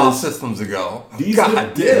like 5 because systems ago. these God little,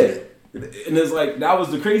 damn yeah. it. And it's like that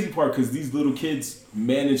was the crazy part because these little kids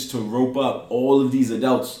managed to rope up all of these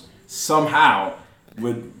adults somehow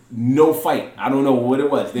with no fight. I don't know what it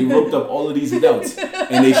was. They roped up all of these adults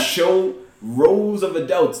and they show rows of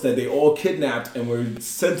adults that they all kidnapped and were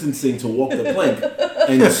sentencing to walk the plank.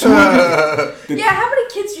 And Yeah, how many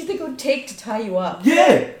kids do you think it would take to tie you up?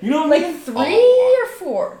 yeah, you know what I Like mean? 3 or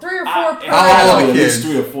 4? 3 or 4 How per old are At the least kids?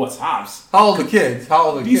 3 or 4 tops. How old the kids? How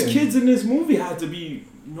old the These kids? kids in this movie had to be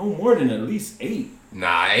no more than at least 8.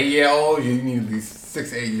 Nah, 8-year-old. You need at least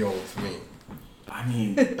 6, 8-year-olds for me. I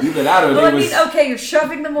mean, either that or Well, I they mean, was okay, you're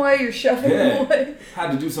shoving them away, them away.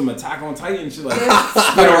 had to do some Attack on Titan shit, like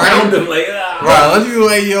spin around them, like Right, unless you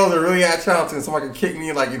 8-year-olds are really at challenge and somebody can kick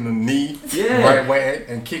me like in the knee, Yeah. right way,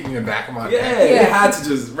 and kick me in the back of my yeah, neck. they had to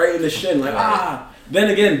just right in the shin, like Then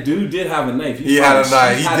again, dude did have a knife. He had a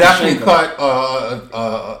knife. He had to definitely shank him. cut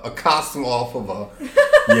a costume off of a. Yeah,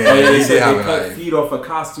 Oh, yeah, he they did said have they a cut knife. feet off a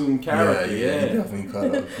costume character. He Yeah. definitely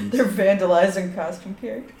cut a piece. They're vandalizing costume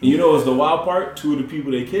characters. And you know what's the wild part? 2 of the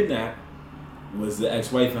people they kidnapped was the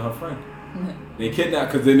ex-wife and her friend. They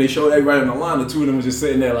kidnapped, because then they showed everybody on the line. The two of them was just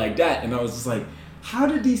sitting there like that, and I was just like, how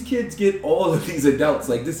did these kids get all of these adults?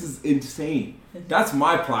 Like, this is insane. That's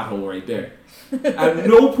my plot hole right there. At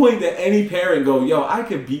no point did any parent go, yo, I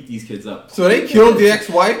could beat these kids up. So they killed the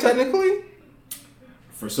ex-wife technically?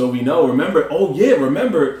 For so we know. Remember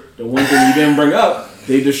the one thing you didn't bring up,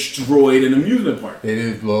 they destroyed an amusement park. They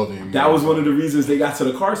did blow the amusement That was one of the reasons they got to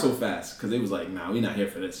the car so fast, because they was like, nah, we not here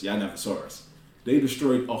for this. Y'all never saw us. They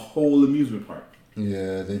destroyed a whole amusement park.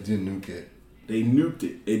 Yeah, they did nuke it. They nuked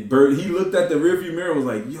it. It burned. He looked at the rearview mirror and was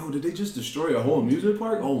like, yo, did they just destroy a whole amusement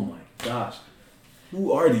park? Oh my gosh.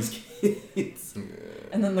 Who are these kids? Yeah.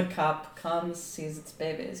 And then the cop comes, sees its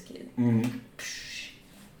baby's kid.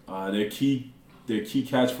 Mm-hmm. Their key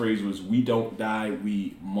catchphrase was, we don't die,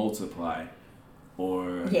 we multiply.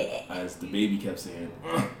 Or, as the baby kept saying,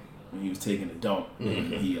 when he was taking a dump.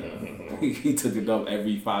 He took a dump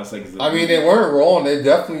every 5 seconds. I mean, they weren't wrong. They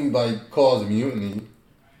definitely, caused mutiny.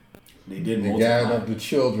 They did They multiply. gathered up the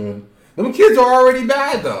children. Them kids are already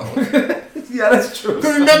bad, though. Yeah, that's true.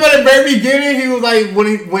 Because remember at the very beginning, he was like,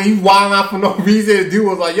 when he wilding out for no reason, the dude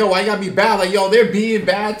was like, yo, why you gotta be bad? Like, yo, they're being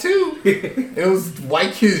bad too. It was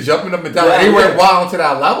white kids jumping up and down. Yeah, they weren't wild to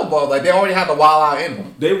that level, but they already had the wild out in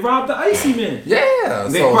them. They robbed the Icy Man. Yeah.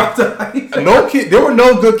 They robbed the Icy Man. No kid, there were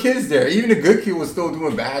no good kids there. Even the good kid was still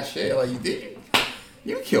doing bad shit. Like,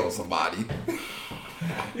 you killed somebody.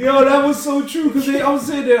 Yo, that was so true, because I was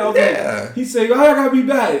sitting there, I was like, he said, I gotta be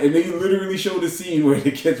bad. And then he literally showed the scene where the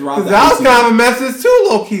kids robbed the That was Icy kind of a message too,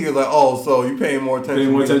 low key. Like, oh, so you paying more attention.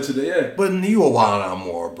 Paying more attention to, yeah. But you were wilding out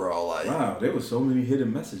more, bro. Like, Wow, there was so many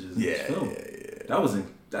hidden messages in this film. Yeah.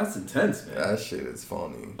 That's intense, man. That shit is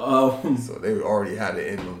funny. So they already had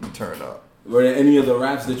it in them to turn up. Were there any of the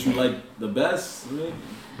raps that you liked the best? I mean,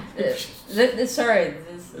 Sorry.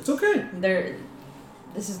 it's okay.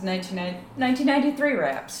 This is 1993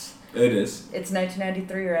 raps. It is. It's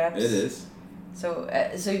 1993 raps. It is. So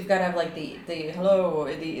you've got to have like the hello,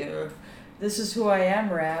 this is who I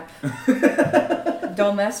am rap.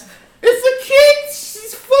 Don't mess. It's a kid.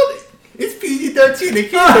 She's funny. It's PG-13. They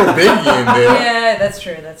can't throw Biggie in there. Yeah, that's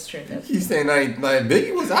true. He's saying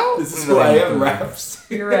Biggie was out. This is who I am raps.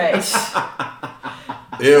 You're right.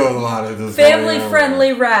 It was a lot of this.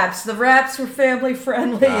 Family-friendly raps. The raps were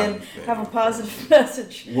family-friendly and have a positive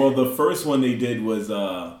message. Well, the first one they did was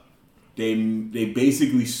they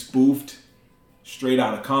basically spoofed Straight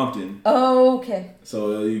Outta Compton. Oh, okay.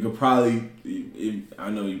 So you could probably,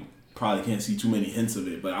 I know you probably can't see too many hints of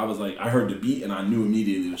it, but I was like, I heard the beat and I knew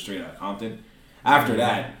immediately it was Straight Outta Compton. After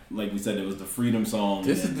that, like we said, it was the Freedom song.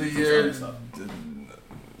 This is the year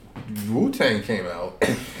Wu-Tang came out.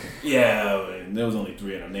 Yeah, and there was only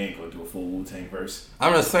 3 of them. They ain't gonna do a full Wu-Tang verse.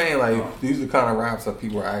 I'm just saying, these are the kind of raps that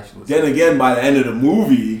people are actually Then again, by the end of the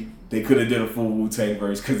movie, they could have did a full Wu-Tang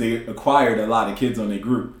verse because they acquired a lot of kids on their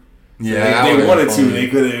group. So yeah, they wanted to. They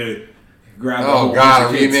could have grabbed. Oh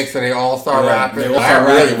God, a remix and they all-star rapping. They all-star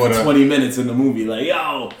rapping for 20 minutes in the movie. Like,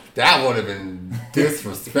 yo, that would have been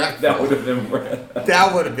disrespectful. That would have been.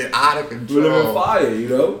 That would have been out of control. Would have been fire, you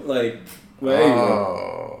know, like.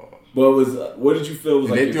 Well, what did you feel was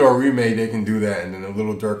if like? They do a remake, they can do that, and then a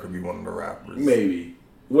Little Durk could be one of the rappers. Maybe.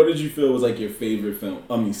 What did you feel was like your favorite film?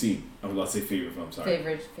 Scene. I was about to say favorite film. Sorry.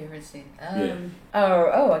 Favorite scene. Yeah.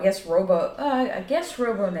 I guess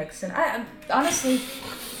Robo Nixon. I honestly.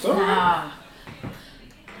 I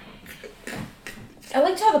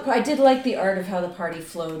liked how I did like the art of how the party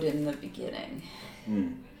flowed in the beginning.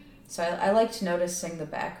 So I liked noticing the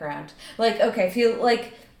background. Like, okay, I feel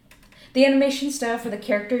like the animation style for the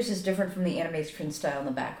characters is different from the animation style in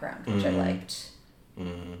the background, which I liked.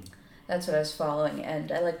 That's what I was following,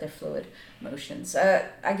 and I like their fluid motions.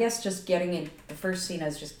 I guess just getting in the first scene, I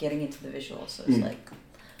was just getting into the visuals, so it's like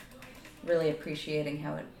really appreciating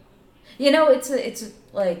how it. You know, it's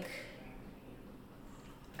like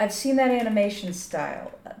I've seen that animation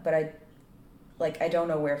style, but I don't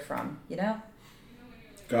know where from. You know.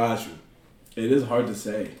 Gosh, it is hard to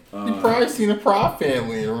say. You've probably seen a Proud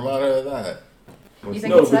Family and reminded her of that. You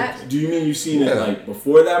think it's that? Do you mean you've seen it like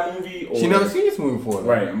before that movie? Or? She never seen this movie before.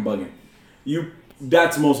 Right, I'm bugging.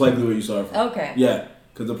 That's most likely where you saw it from. Okay. Yeah,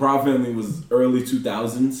 because the Proud Family was early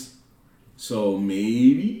 2000s, so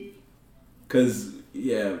maybe. Because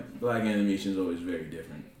black animation is always very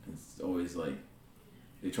different. It's always like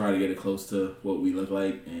they try to get it close to what we look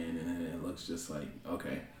like, and then it looks just like,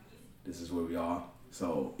 okay, this is where we are.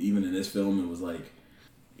 So even in this film, it was like,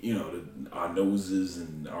 you know, our noses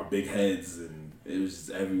and our big heads, and it was just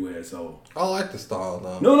everywhere. So I like the style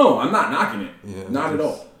though. No, I'm not knocking it. Yeah, not at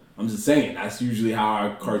all. I'm just saying that's usually how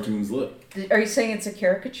our cartoons look. Are you saying it's a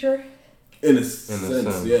caricature? In a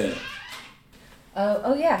sense, yeah.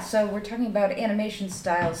 Oh yeah, so we're talking about animation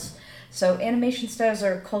styles. So animation styles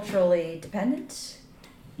are culturally dependent.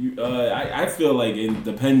 I feel like it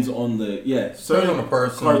depends on the certain on the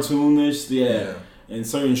person. Cartoonish, and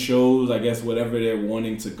certain shows. I guess whatever they're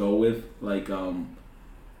wanting to go with. Like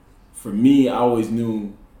for me, I always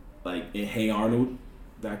knew like in Hey Arnold,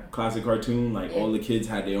 that classic cartoon. Like all the kids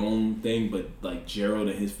had their own thing, but like Gerald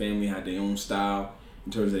and his family had their own style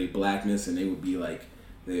in terms of their blackness, and they would be like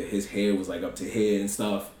his hair was like up to here and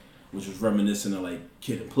stuff, which was reminiscent of like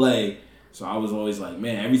Kid and Play. So I was always like,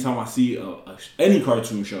 man, every time I see any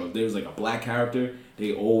cartoon show, if there was like a black character,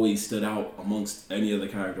 they always stood out amongst any other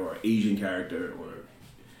character or Asian character or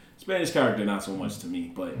Spanish character, not so much to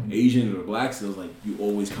me. But Asian or black, so it was like you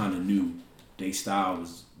always kind of knew their style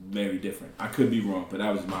was very different. I could be wrong, but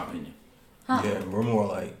that was my opinion. Huh. Yeah, we're more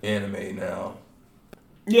like anime now.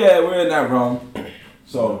 Yeah, we're in that realm.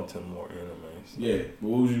 So to more anime. So. Yeah, but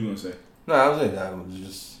what was you gonna say? No, I was like that was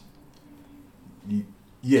just.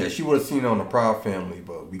 Yeah, she would have seen it on the Proud Family,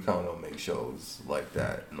 but we kind of don't make shows like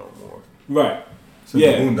that no more. Right. Since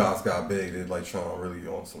the Boondocks got big, they're like trying really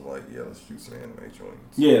on some like, let's do some anime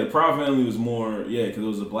joints. Yeah, the Proud Family was more, because it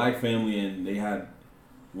was a black family and they had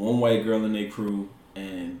one white girl in their crew,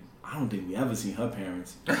 and I don't think we ever seen her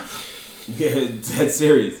parents. Yeah, that's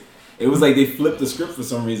serious. It was like they flipped the script for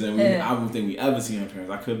some reason. I don't think we ever seen her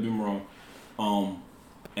parents. I could have been wrong.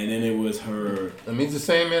 And then it was her. I mean, it's the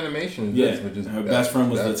same animation. But just her best friend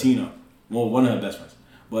was Latina. Well, one of her best friends.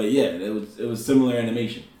 But yeah, it was similar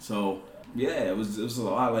animation. So yeah, it was a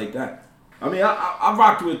lot like that. I mean, I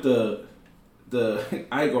rocked with the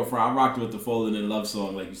I ain't gonna front. I rocked with the "Falling in Love"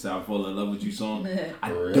 song, like you said. "I'm Falling in Love with You" song. I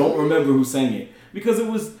don't remember who sang it because that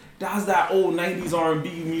was that old '90s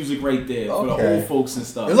R&B music right there for the old folks and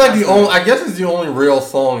stuff. It's like I guess it's the only real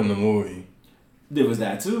song in the movie. There was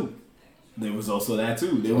that too. There was also that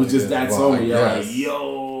too. There was just that song where you're like,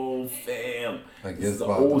 yo, fam. I guess this is the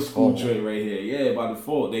old school joint right here. Yeah, by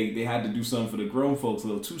default. They had to do something for the grown folks, a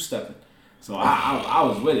little two-stepping. So I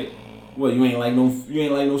was with it. What, you ain't like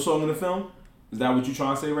no song in the film? Is that what you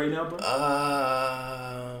trying to say right now, bro?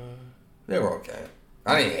 They were okay.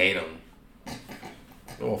 I didn't hate them.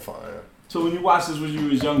 They were fine. So when you watched this when you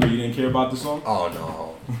was younger, you didn't care about the song? Oh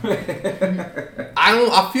no.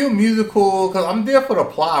 I feel musical because I'm there for the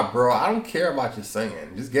plot, bro. I don't care about you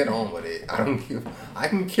singing. Just get on with it. I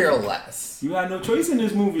can care less. You had no choice in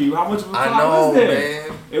this movie. How much of a plot was there?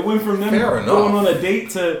 Man. It went from them going on a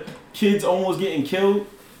date to kids almost getting killed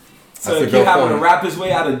to a kid having to rap his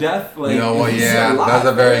way out of death. Like, you know what? Yeah, that's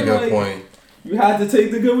a very good point. You had to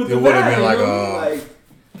take the good with the bad. It would have been like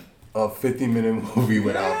a 50-minute movie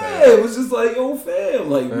without that. Yeah, it was just like, yo, fam,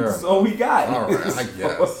 like, this is all we got. All right, I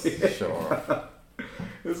guess. Sure.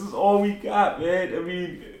 This is all we got, man. I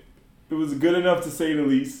mean, it was good enough to say the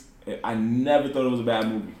least. I never thought it was a bad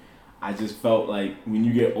movie. I just felt like when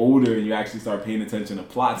you get older and you actually start paying attention to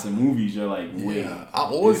plots and movies, you're like, wait. Yeah, I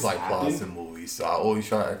always like plots and movies, so I always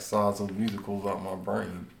try to exercise those musicals out my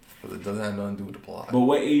brain. But it doesn't have nothing to do with the plot. But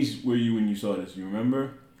what age were you when you saw this? You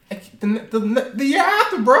remember? The year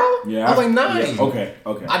after, bro. Yeah, I was like 9. Yeah.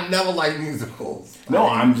 Okay. I never liked musicals. No,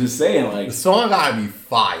 I'm just saying, like, the song gotta be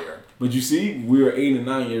fire. But you see, we were 8 and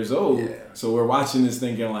 9 years old, so we're watching this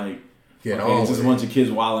thinking like, it's just a bunch of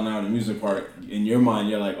kids wilding out in an amusement park. In your mind,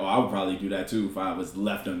 you're like, oh, I would probably do that too if I was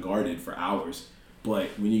left unguarded for hours. But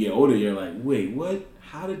when you get older, you're like, wait, what?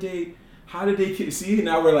 How did they? See,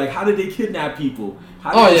 now we're like, how did they kidnap people?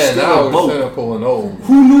 How did they steal a boat? Cynical and old.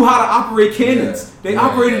 Who knew how to operate cannons? They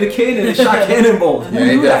operated a cannon and shot cannonballs. Yeah,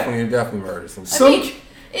 they definitely murdered some. I mean,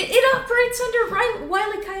 it operates under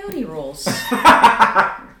Wile E. Coyote rules.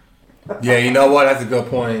 Yeah, you know what? That's a good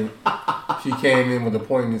point. She came in with a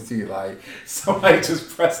poignancy, like somebody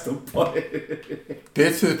just pressed the button.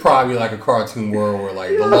 This is probably like a cartoon world where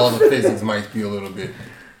like the laws of physics might be a little bit.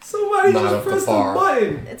 Somebody just pressed the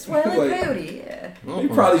button. It's Wile E. Coyote, yeah. He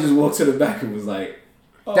probably just walked to the back and was like,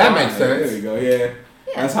 oh, that makes sense. There you go, yeah.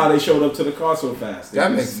 That's how they showed up to the car so fast.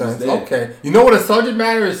 That makes sense. Okay. You know what? The subject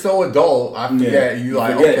matter is so adult. I forget. You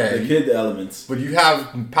like, okay. The kid elements. But you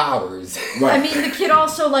have powers. Right. I mean, the kid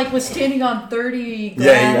also like was standing on 30 glass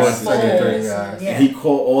Yeah, he was standing 30 glass. Yeah. He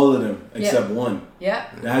caught all of them except one. Yeah.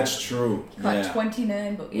 That's true. He caught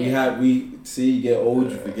 29, but yeah. You get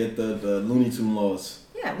old, you forget the Looney Tune laws.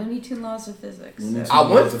 Yeah, Looney Tune laws of physics. I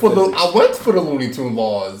went for the Looney Tune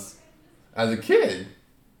laws as a kid.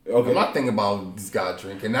 Okay. I'm not thinking about this guy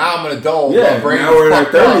drinking. Now I'm an adult. Yeah, now we're in our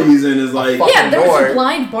 30s and it's like... Yeah, there was a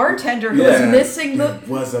blind bartender who was missing the... There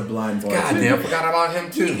was a blind bartender. God damn, I forgot about him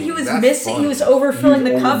too. He was missing, he was overfilling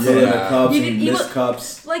the cups. Yeah, the cups, he missed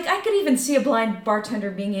cups. Like, I could even see a blind bartender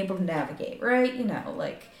being able to navigate, right? You know,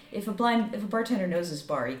 like... if a bartender knows his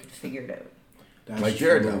bar, he could figure it out. That's Like true.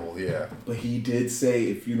 Daredevil, yeah. But he did say,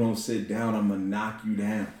 if you don't sit down, I'm gonna knock you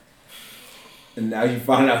down. And now you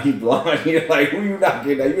find out he blind. You're like, who you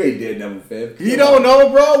knocking down? You ain't Daredevil, fam. He don't know,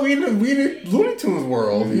 bro. We in the Looney Tunes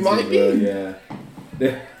world. He might be.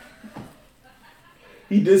 Yeah.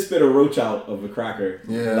 He did spit a roach out of a cracker.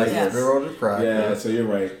 Yeah, Like, Yes. Girl the crack. yeah, so you're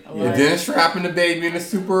right. Yeah. And then strapping the baby in a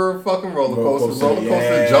super fucking roller coaster. Roller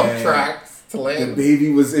coaster, yeah. Jump tracks to The land.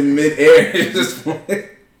 baby was in midair. It just the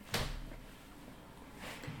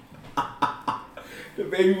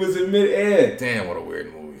baby was in midair. Damn, what a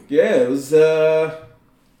weird movie. Yeah, it was.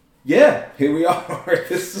 Yeah, here we are.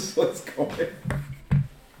 This is what's going.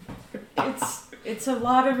 It's a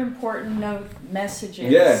lot of important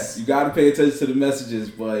messages. Yes, you got to pay attention to the messages,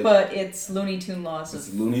 But it's Looney Tune laws it's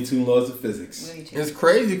of Looney Tune laws of physics. Looney Tunes. It's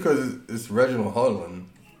crazy because it's Reginald Hudlin.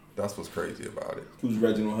 That's what's crazy about it. Who's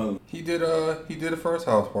Reginald Hudlin? He did the first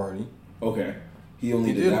House Party. Okay, he only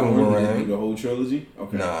He did did that one. He Boomerang. didn't do the whole trilogy.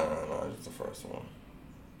 Okay. Nah, just the first one.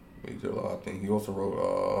 He did a lot of things. He also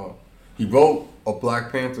wrote he wrote a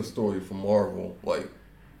Black Panther story for Marvel. Like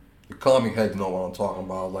the comic heads know what I'm talking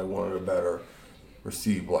about. Like one of the better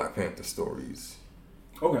received Black Panther stories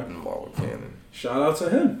Okay. in the Marvel canon. Shout out to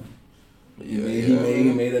him. But He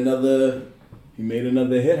made another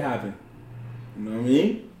hit happen. You know what I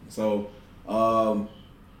mean? So,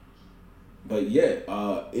 but yeah,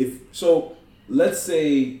 let's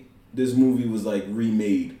say this movie was like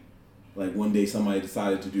remade, like one day somebody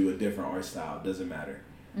decided to do a different art style, doesn't matter.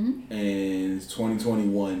 Mm-hmm. And it's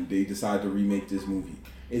 2021, they decide to remake this movie.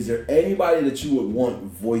 Is there anybody that you would want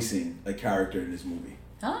voicing a character in this movie?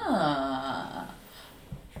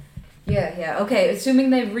 Yeah. Okay, assuming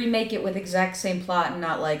they remake it with exact same plot and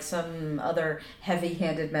not like some other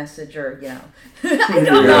heavy-handed message or I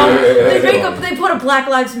don't know. They put a Black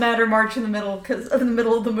Lives Matter march in the middle of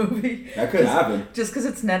the movie. That could happen. Just because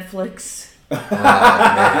it's Netflix. Oh,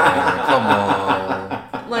 man, come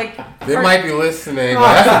on. Like They might be listening.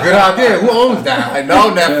 Like, that's a good idea. Who owns that? I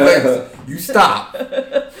know Netflix. You stop.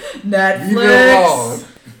 Netflix. Leave it alone.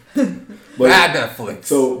 But, Bad Netflix.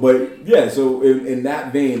 So in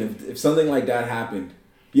that vein, if something like that happened,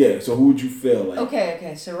 yeah. So who would you feel like?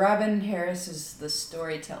 Okay. So Robin Harris is the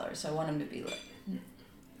storyteller, so I want him to be like.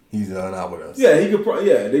 He's not with us. Yeah, he could.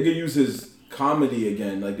 They could use his comedy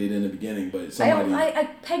again, like they did in the beginning. But somebody. I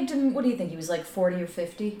pegged him. What do you think? He was like 40 or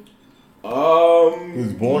 50. He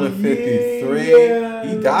was born in 53. Yeah,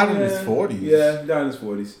 He died in his 40s. Yeah, he died in his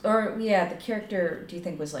 40s. Or the character. Do you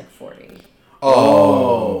think was like 40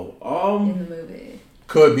 Oh. in the movie?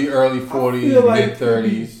 Could be early 40s, mid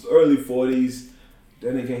 30s. Early 40s.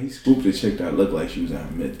 Then again, he scooped a chick that looked like she was in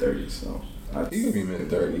her mid 30s. So He could be mid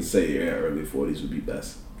 30s. Say early 40s would be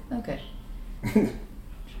best. Okay.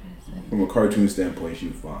 From a cartoon standpoint, she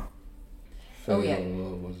was fine. Oh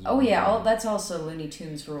yeah. That's also Looney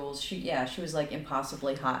Tunes rules. She was like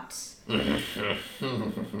impossibly hot.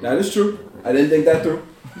 That is true. I didn't think that through.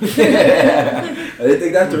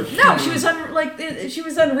 No, she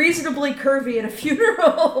was unreasonably curvy at a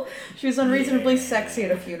funeral. She was unreasonably sexy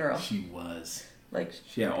at a funeral. She was. Like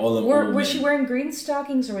she had all of. Was she wearing green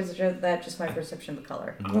stockings, or was that just my perception of the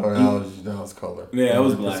color? No, that was color. Yeah, it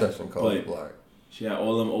was black. Perception color was black. She had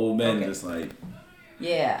all them old men just like.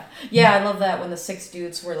 Yeah, I love that when the 6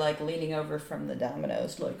 dudes were like leaning over from the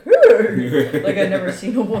dominoes, like, hey! Like I'd never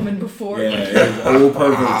seen a woman before. Yeah, old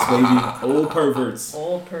perverts, baby, old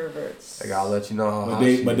perverts. I gotta let you know how.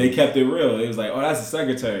 But they kept it real. It was like, oh, that's the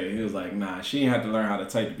secretary. He was like, nah, she ain't have to learn how to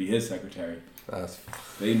type to be his secretary.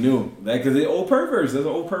 They knew that because they old perverts. There's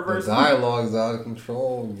old perverts. The dialogue's out of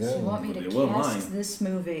control. Yeah. So you want me to cast this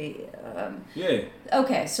movie? Yeah.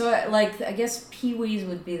 Okay, so I guess Pee Wee's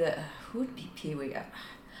would be the. Who would be Pee Wee?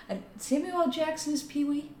 Samuel L. Jackson is Pee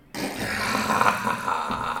Wee?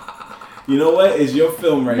 You know what? It's your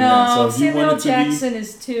film right now. So if Samuel you L. want Jackson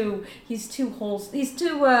is too. He's too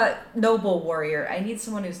noble warrior. I need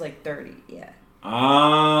someone who's like 30. Yeah.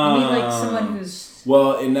 I mean, like someone who's.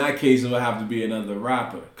 Well, in that case, it would have to be another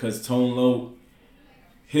rapper because Tone Loc,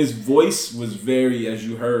 his voice was very, as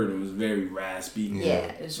you heard, it was very raspy. Yeah,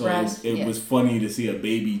 it was so raspy. It was funny to see a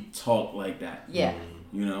baby talk like that. Yeah.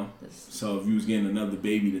 You know, so if you was getting another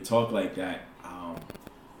baby to talk like that,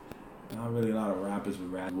 not really a lot of rappers with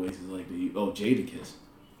raspy voices like that. Oh, Jadakiss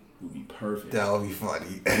would be perfect. That would be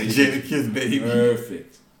funny. Jadakiss, baby.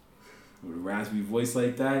 Perfect. With a raspy voice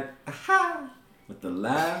like that, with the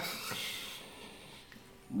laugh.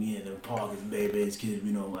 Me and the Parkers, babies, kids,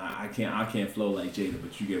 I can't flow like Jada,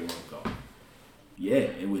 but you get where I'm going. yeah,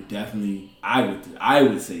 it would definitely. I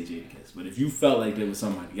would say Jadakiss. But if you felt like there was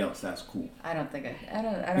somebody else, that's cool. I don't think I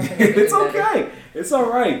don't think I could It's do better. okay. It's all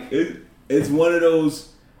right. It's one of those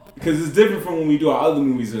because it's different from when we do our other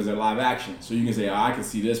movies as a live action. So you can say, I can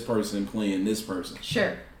see this person playing this person.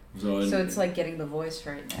 Sure. So it's like getting the voice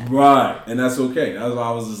right now. right, and that's okay. That's why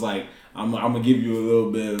I was just like, I'm gonna give you a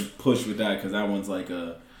little bit of push with that because that one's like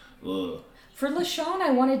a. For LaShawn,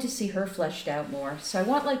 I wanted to see her fleshed out more. So I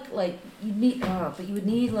want like you need, but you would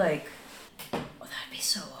need like, oh, that'd be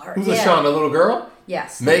so hard. Who's LaShawn, the little girl?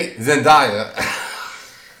 Yes. Make Zendaya.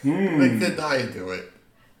 Make Zendaya do it.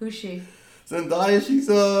 Who's she? Zendaya, she's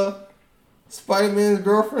Spider-Man's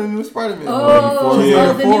girlfriend in the Spider-Man Oh, movie.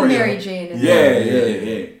 the new Mary Jane.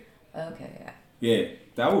 Yeah. Okay, yeah. Yeah,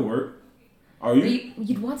 that would work. Are But you?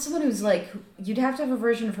 you'd want someone who's like, you'd have to have a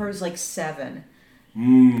version of her who's like 7.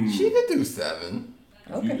 She could do 7.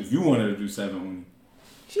 Okay. If you wanted to do 7,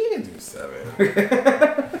 She can do 7.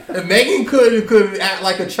 If Megan could act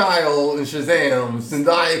like a child in Shazam,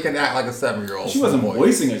 Zendaya can act like a 7-year-old. she wasn't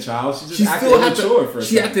voicing a child. She just acted still had mature for a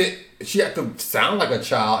second. She had to sound like a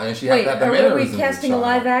child, and she Wait, had to have the are we mannerisms of casting a child.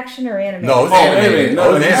 live action or animated? No, it's Oh, animated.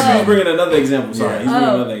 No, it's he's animated. bringing another example. Sorry, he's bringing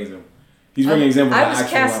another example. He's bringing an example of I was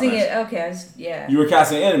actual casting live it. action. Okay, yeah. You were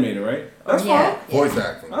casting animated, right? That's Yeah. fine. Voice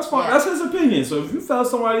acting. That's fine. Yeah. That's his opinion. So if you felt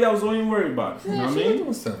somebody else, don't even worry about it. You know what I She mean?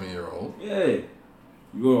 was a 7-year-old. Yeah. You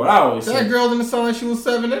know what I always That say. girl didn't sound like she was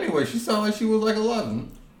 7 anyway. She sounded like she was like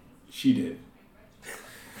 11. She did.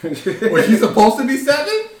 Was she supposed to be 7?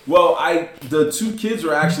 Well, the 2 kids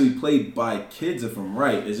were actually played by kids, if I'm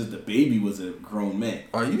right. It's just the baby was a grown man.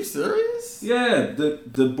 Are you serious? Yeah,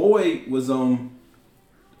 the boy was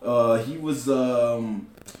he was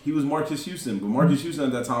Marcus Houston, but Marcus Houston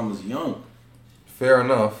at that time was young. Fair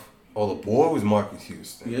enough. Oh, the boy was Marcus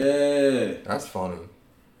Houston. Yeah, That's funny.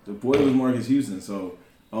 the boy was Marcus Houston. So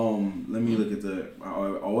let me look at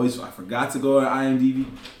I forgot to go to IMDb.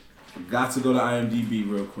 Forgot to go to IMDb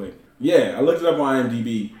real quick. Yeah, I looked it up on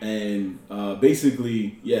IMDb, and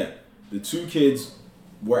basically, yeah, the 2 kids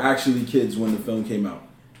were actually kids when the film came out.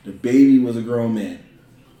 The baby was a grown man.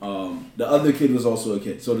 The other kid was also a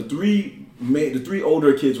kid. So the three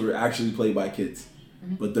older kids were actually played by kids,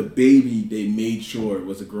 but the baby they made sure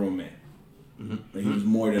was a grown man. Like he was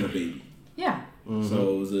more than a baby. Yeah.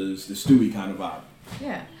 So it was the Stewie kind of vibe.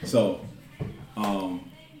 Yeah. So,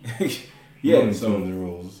 yeah. Looney So Tunes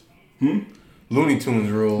rules. Looney Tunes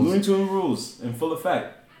rules. Looney Tunes rules in full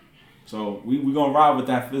effect. So we gonna ride with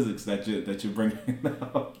that physics that you're bringing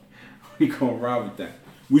up. We gonna ride with that.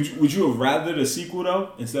 Would you have rather the sequel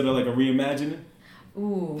though instead of like a reimagining?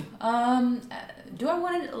 Ooh. Do I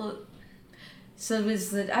want to? So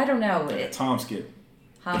is that I don't know. Like a time skip.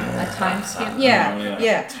 A time skip? Yeah.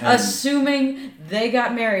 Yeah. 10. Assuming they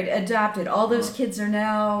got married, adopted, all those kids are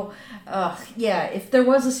now. Yeah. If there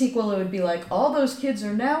was a sequel, it would be like all those kids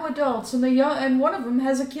are now adults, and one of them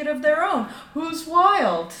has a kid of their own. Who's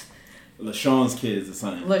wild? LaShawn's kids or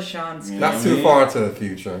something. LaShawn's kid. Not too far into the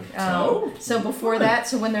future. So before that,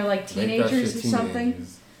 so when they're like Make that teenagers shit or something.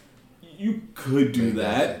 teenagers. You could do Maybe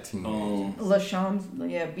that. that's a teenager.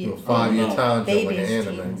 LaShawn's, yeah, be A 5-year no. time jump like an Babies,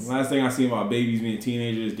 anime. teens. Last thing I seen about babies being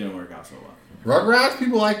teenagers didn't work out so well. Rugrats,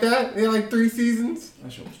 people like that. They had like 3 seasons.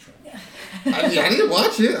 That show was trash. I didn't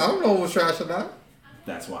watch it. I don't know what was trash or not.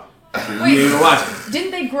 That's why. Wait. You didn't even watch it.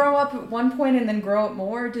 Didn't they grow up at one point and then grow up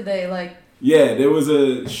more? Do they like? Yeah, there was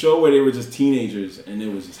a show where they were just teenagers and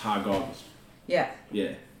it was just hot garbage. Yeah.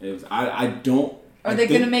 Yeah, it was. I don't. Are I they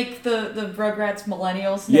think- gonna make the Rugrats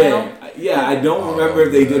millennials now? Yeah. I don't remember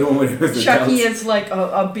if they did one when it was Chucky adults. is like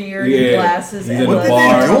a beard Yeah. and glasses. He's And in What the did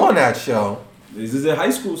bar. they do on that show? This is the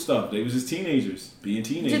high school stuff. They was just teenagers being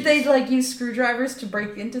teenagers. did they like use screwdrivers to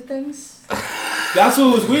break into things? That's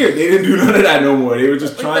what was weird. They didn't do none of that no more. They were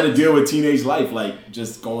just trying to deal with teenage life, like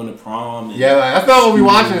just going to prom. And, Yeah, that's not what we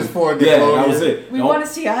watching this for. yeah, Nickelodeon. that was it. We No, want to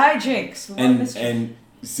see a hijinks. We want mystery. and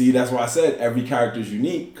see, that's why I said every character is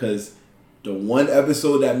unique because the one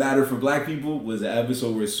episode that mattered for black people was the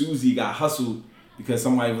episode where Susie got hustled because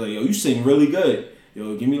somebody was like, "Yo, you sing really good.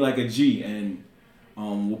 Yo, give me like a G, and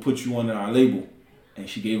we'll put you on our label." And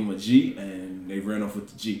she gave him a G, and they ran off with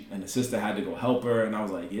the G. And the sister had to go help her, and I was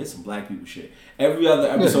like, yeah, it's some black people shit. Every other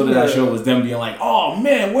episode of that show was them being like, oh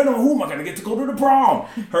man, who am I gonna get to go to the prom?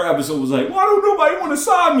 Her episode was like, why don't nobody want to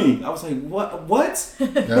sign me? I was like, what?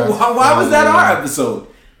 Why was that our episode?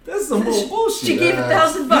 That's some bullshit. She gave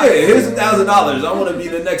 $1,000. Yeah, here's $1,000. I want to be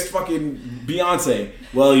the next fucking Beyonce.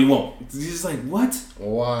 Well, you won't. He's just like, what?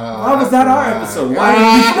 Wow. Why was that our episode? Why did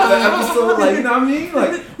we get the episode? Like, you know what I mean?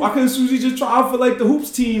 Like, Why couldn't Susie just try out for like the hoops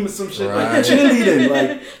team or some shit, like Right. cheerleading?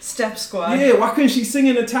 Like, Step squad. yeah, why couldn't she sing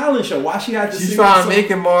in a talent show? Why she had to She's sing? trying to some- make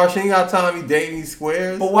it more. She ain't got time to be dating these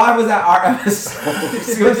squares. But why was that our episode? You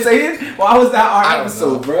see what I'm saying? Why was that I our don't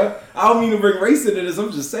episode, know. bruh? I don't mean to bring race into this.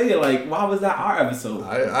 I'm just saying, like, why was that our episode?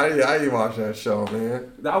 I didn't watch that show,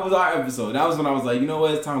 man. That was our episode. That was when I was like, you know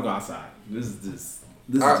what? It's time to go outside. This is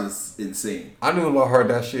just insane. I knew when I heard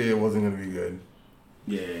that shit, it wasn't gonna be good.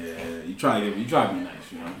 Yeah, you try to be nice,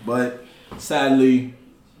 you know. But sadly,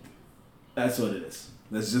 that's what it is.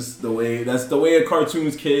 That's just the way. That's the way of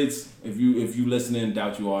cartoons, kids. If you listening,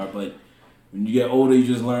 doubt you are. But when you get older, you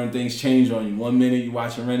just learn things change on you. 1 minute you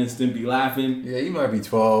watching Ren and Stimpy laughing. Yeah, you might be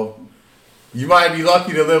 12. You might be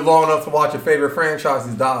lucky to live long enough to watch your favorite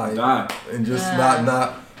franchises die and just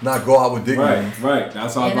not go out with dignity. Right.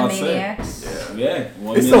 That's all I was about to say. Animaniacs. Yeah.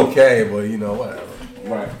 1 It's minute. okay, but whatever.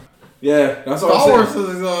 Right. Yeah, that's all Star I'm Wars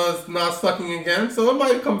saying. is not sucking again, so it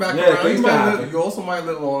might come back Yeah, around. things You, can happen. you also might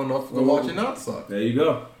live long enough to watch it not suck. There you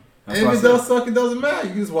go. That's And what if I it does said. suck, it doesn't matter.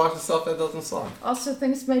 You just watch the stuff that doesn't suck. Also,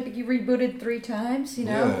 things might be rebooted 3 times. You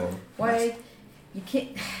know Yeah. why you can't.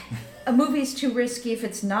 A movie's too risky if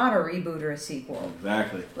it's not a reboot or a sequel.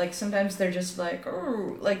 Exactly. Like sometimes they're just like,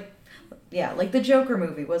 oh, like the Joker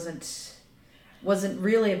movie wasn't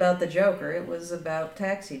really about the Joker. It was about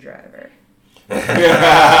Taxi Driver.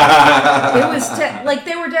 It was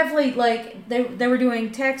they were definitely like they were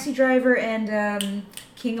doing Taxi Driver and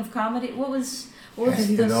King of Comedy. What was You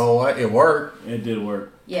those? know what? It worked. It did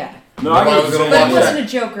work. Yeah, No, I Nobody get was what gonna you're but saying. it watch wasn't a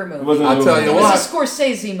Joker movie. It wasn't I'll a tell movie. you It what. was a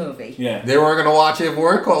Scorsese movie. Yeah. They weren't gonna watch it if it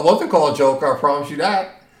wasn't called Joker. I promise you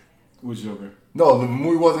that. Which Joker? No, the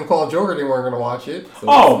movie wasn't called Joker. They weren't gonna watch it. So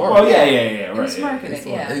Oh, it's smart. well, yeah, It right. was yeah. marketing,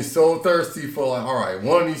 yeah. He's so thirsty for like, all right,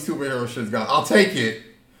 one of these superhero shits got. I'll take it.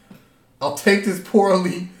 I'll take this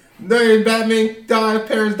poorly. Then Batman dying,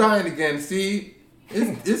 parents dying again. See,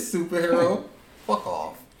 it's superhero. Fuck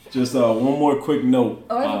off. Just one more quick note.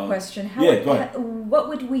 Oh, I have a question. How yeah, go ahead.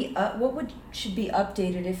 what should be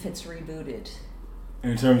updated if it's rebooted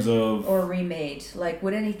In terms of or remade? Like,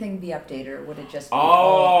 would anything be updated, or would it just be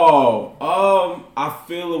I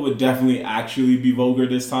feel it would definitely actually be vulgar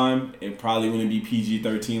this time. It probably wouldn't be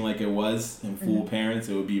PG-13 like it was in Full Parents.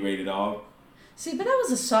 It would be rated R. See, but that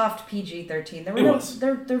was a soft PG-13. There were It no, was.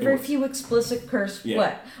 there were very was. few explicit curse. Yeah.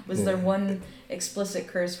 What was Yeah. there one explicit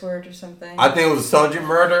curse word or something? I think it was a subject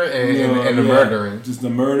murder and the murdering. Just the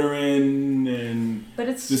murdering and but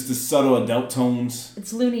it's just the subtle adult tones.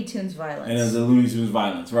 it's Looney Tunes violence. And there's the Looney Tunes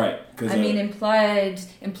violence, right? Because I mean, implied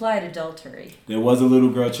adultery. there was a little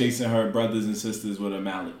girl chasing her brothers and sisters with a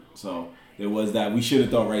mallet. So there was that. We should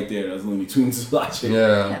have thought right there that was Looney Tunes watching.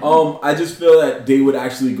 Yeah. I just feel that they would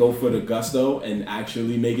actually go for the gusto and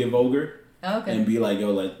actually make it vulgar Okay. and be like,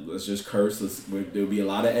 yo, let's just curse. There'll be a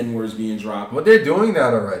lot of N-words being dropped. But they're doing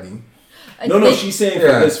that already. No, she's saying for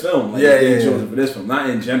Yeah. this film. Like, Yeah, they yeah, chose yeah. it for this film, not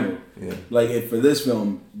in general. Yeah. Like, if for this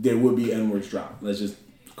film, there would be N-words dropped. Let's just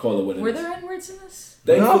call it what it is. Were there N-words in this?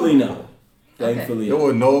 Thankfully, No. no. Thankfully, There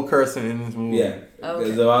was no cursing in this movie. yeah. Okay.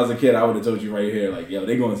 Because if I was a kid, I would have told you right here, like, yo,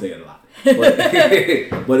 they're going to say it a lot.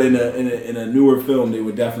 But, but in a newer film, they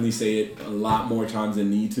would definitely say it a lot more times than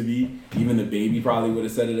need to be. Even the baby probably would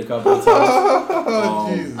have said it a couple of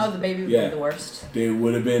times. Jesus. Oh, the baby would Yeah. be the worst. There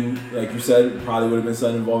would have been, like you said, probably would have been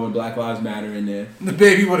something involving Black Lives Matter in there. The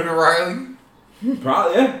baby would have been Riley.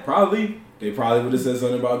 Probably. They probably would have said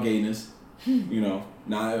something about gayness. You know,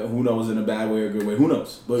 not who knows in a bad way or a good way. Who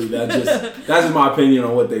knows? But that's just my opinion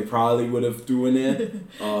on what they probably would have threw in there. They'd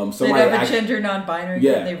Somebody have a gender non-binary.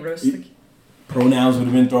 Yeah. And they roast the. pronouns would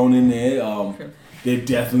have been thrown in there. Sure. There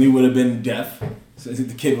definitely would have been deaf. So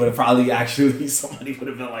the kid would have probably actually, somebody would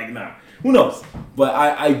have been like, nah. Who knows? But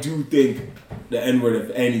I do think the N-word, if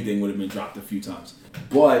anything, would have been dropped a few times.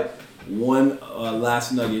 But one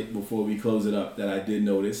last nugget before we close it up that I did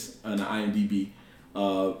notice on the IMDb.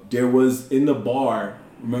 There was in the bar,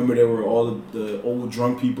 remember there were all of the old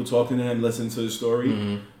drunk people talking to him, listening to the story?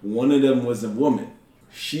 Mm-hmm. One of them was a woman.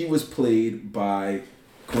 She was played by,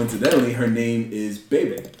 coincidentally, her name is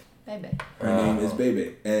Bebe. Baby. Her name is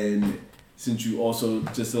Bebe. And since you also,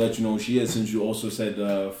 just to let you know who she is, since you also said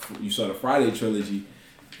you saw the Friday trilogy,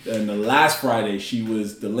 and the last Friday she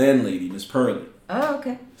was the landlady, Miss Pearly. Oh,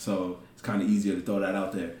 okay. So it's kind of easier to throw that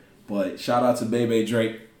out there. But shout out to Bebe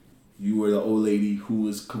Drake. You were the old lady who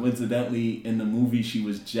was coincidentally in the movie. She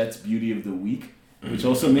was Jet's Beauty of the Week, which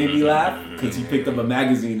also made me laugh because he picked up a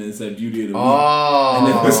magazine and said Beauty of the Week. Oh. And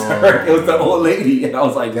it was her. It was the old lady. And I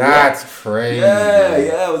was like, That's what? crazy.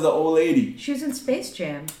 Yeah, it was the old lady. She was in Space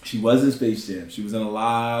Jam. She was in Space Jam. She was in a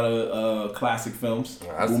lot of classic films.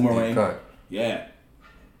 That's a deep Boomerang. cut. Yeah.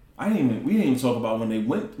 We didn't even talk about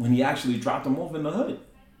when he actually dropped him off in the hood.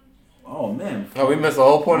 Oh man. Oh, we missed the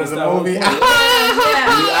whole point of the movie. You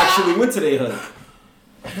Yeah. actually went to their hood.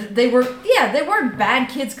 They weren't bad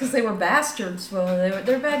kids because they were bastards. Well,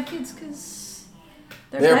 they're bad kids because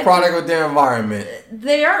They're a product of their environment.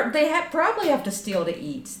 They probably have to steal to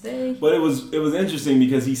eat. But it was interesting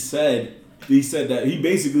because he said that he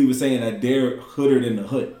basically was saying that they're hooder than the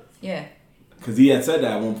hood. Yeah. Because he had said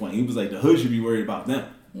that at one point. He was like, the hood should be worried about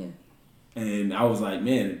them. Yeah. And I was like,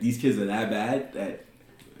 man, these kids are that bad that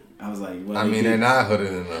I was like, well, they're not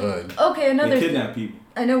hooded in the hood. Okay, they kidnap people.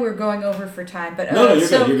 I know we're going over for time, but no, you're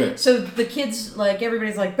good. So the kids, like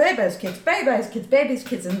everybody's like baby's kids,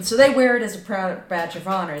 and so they wear it as a proud badge of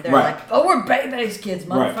honor. They're Right. like, oh, we're baby's kids,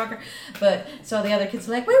 motherfucker. Right. But so the other kids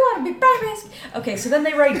are like, we want to be baby's. Okay, so then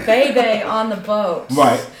they write baby on the boat,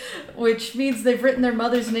 right? Which means they've written their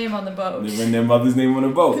mother's name on the boat. They've written their mother's name on the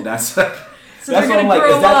boat. That's so that's they're gonna what I'm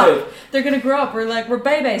grow like. up. They're gonna grow up. We're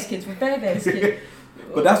baby's kids. We're baby's kids.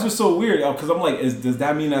 But that's what's so weird, because I'm like, does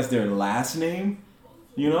that mean that's their last name?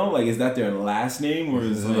 You know, like, is that their last name, or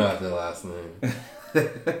is it not their last name?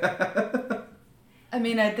 I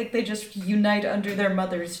mean, I think they just unite under their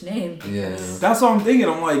mother's name. Yeah. That's what I'm thinking.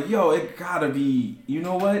 I'm like, yo, it gotta be, you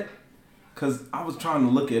know what? Because I was trying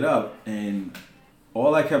to look it up, and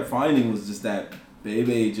all I kept finding was just that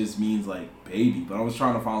baby just means, like, baby. But I was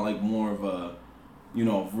trying to find, like, more of a, you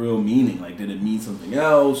know, real meaning. Like, did it mean something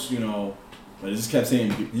else, you know? But it just kept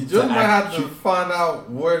saying... You just might have to find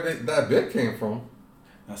out where that bit came from.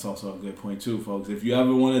 That's also a good point, too, folks. If you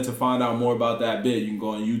ever wanted to find out more about that bit, you can go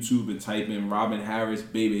on YouTube and type in Robin Harris,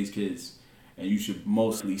 Baby's Kids. And you should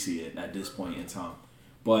mostly see it at this point in time.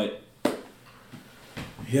 But,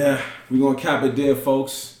 yeah, we're going to cap it there,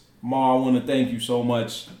 folks. Ma, I want to thank you so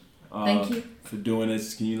much. Thank you. For doing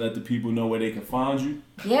this. Can you let the people know where they can find you?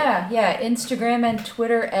 Yeah. Instagram and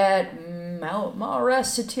Twitter at Mara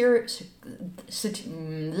Satirical.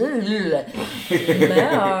 Looney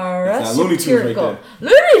Tunes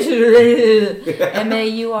right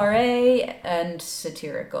Maura and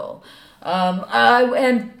satirical.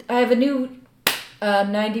 I have a new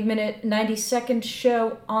 90-second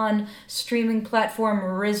show on streaming platform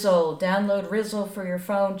Rizzle. Download Rizzle for your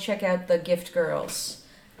phone. Check out the Gift Girls.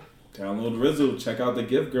 Download Rizzle. Check out the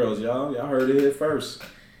Gift Girls, y'all. Y'all heard it here first.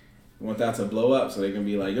 We want that to blow up so they can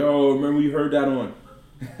be like, yo, remember you heard that on.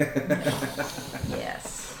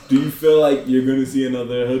 Yes. Do you feel like you're going to see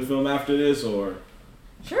another hood film after this, or?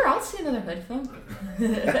 Sure, I'll see another hood film.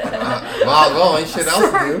 Well, ain't shit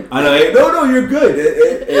else to do. I know. No, you're good.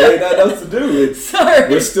 It ain't nothing else to do. Sorry.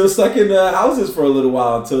 We're still stuck in houses for a little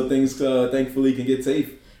while until things, thankfully, can get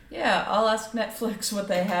safe. Yeah, I'll ask Netflix what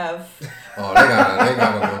they have. Oh, they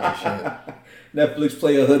got a bunch of shit. Netflix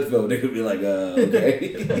play a hood film. They could be like,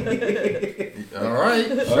 okay. All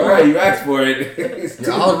right. All right, you asked for it.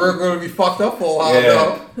 Y'all are going to be fucked up for a while,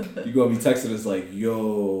 though. You're going to be texting us like,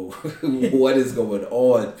 yo, what is going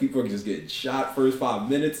on? People are just getting shot first 5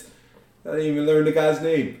 minutes. I didn't even learn the guy's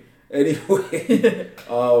name. Anyway,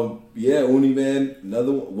 Uni Man,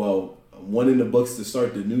 another one. Well, one in the books to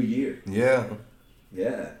start the new year. Yeah.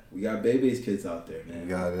 Yeah, we got Baby's Kids out there, man. We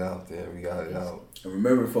got it out there. We got it out. And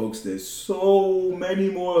remember, folks, there's so many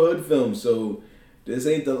more hood films, so this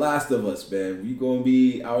ain't The Last of Us, man. We gonna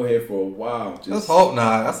be out here for a while. Let's hope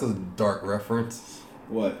not. That's a dark reference.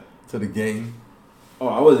 What? To the game. Oh,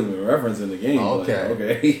 I wasn't even referencing the game. Oh, okay.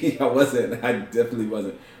 Okay. I wasn't. I definitely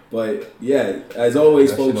wasn't. But, yeah, as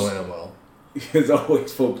always, folks. As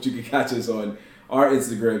always, folks, you can catch us on our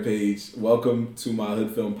Instagram page. Welcome to My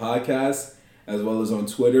Hood Film Podcast. As well as on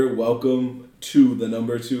Twitter, welcome to the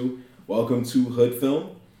number 2. Welcome to Hood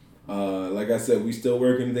Film. Like I said, we still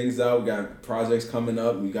working things out. We got projects coming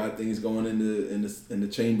up. We got things going in the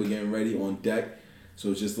chamber, getting ready on deck.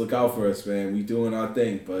 So just look out for us, man. We doing our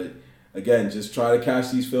thing. But again, just try to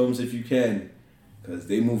catch these films if you can, because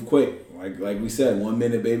they move quick. Like we said, 1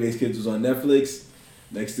 minute Baby's Kids was on Netflix.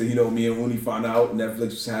 Next thing you know, me and Uni found out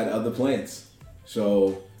Netflix had other plans.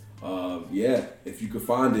 So. If you could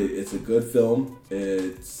find it, it's a good film.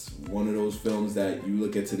 It's one of those films that you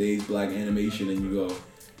look at today's black animation and you go,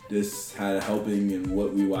 this had a helping in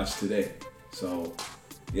what we watch today. So,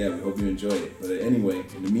 yeah, we hope you enjoy it. But anyway,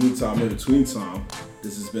 in the meantime, in between time,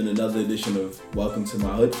 this has been another edition of Welcome to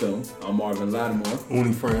My Hood Film. I'm Marvin Lattimore.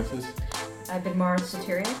 Uni Francis. I've been Mara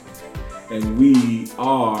Soteria. And we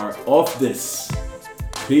are off this.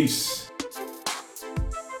 Peace.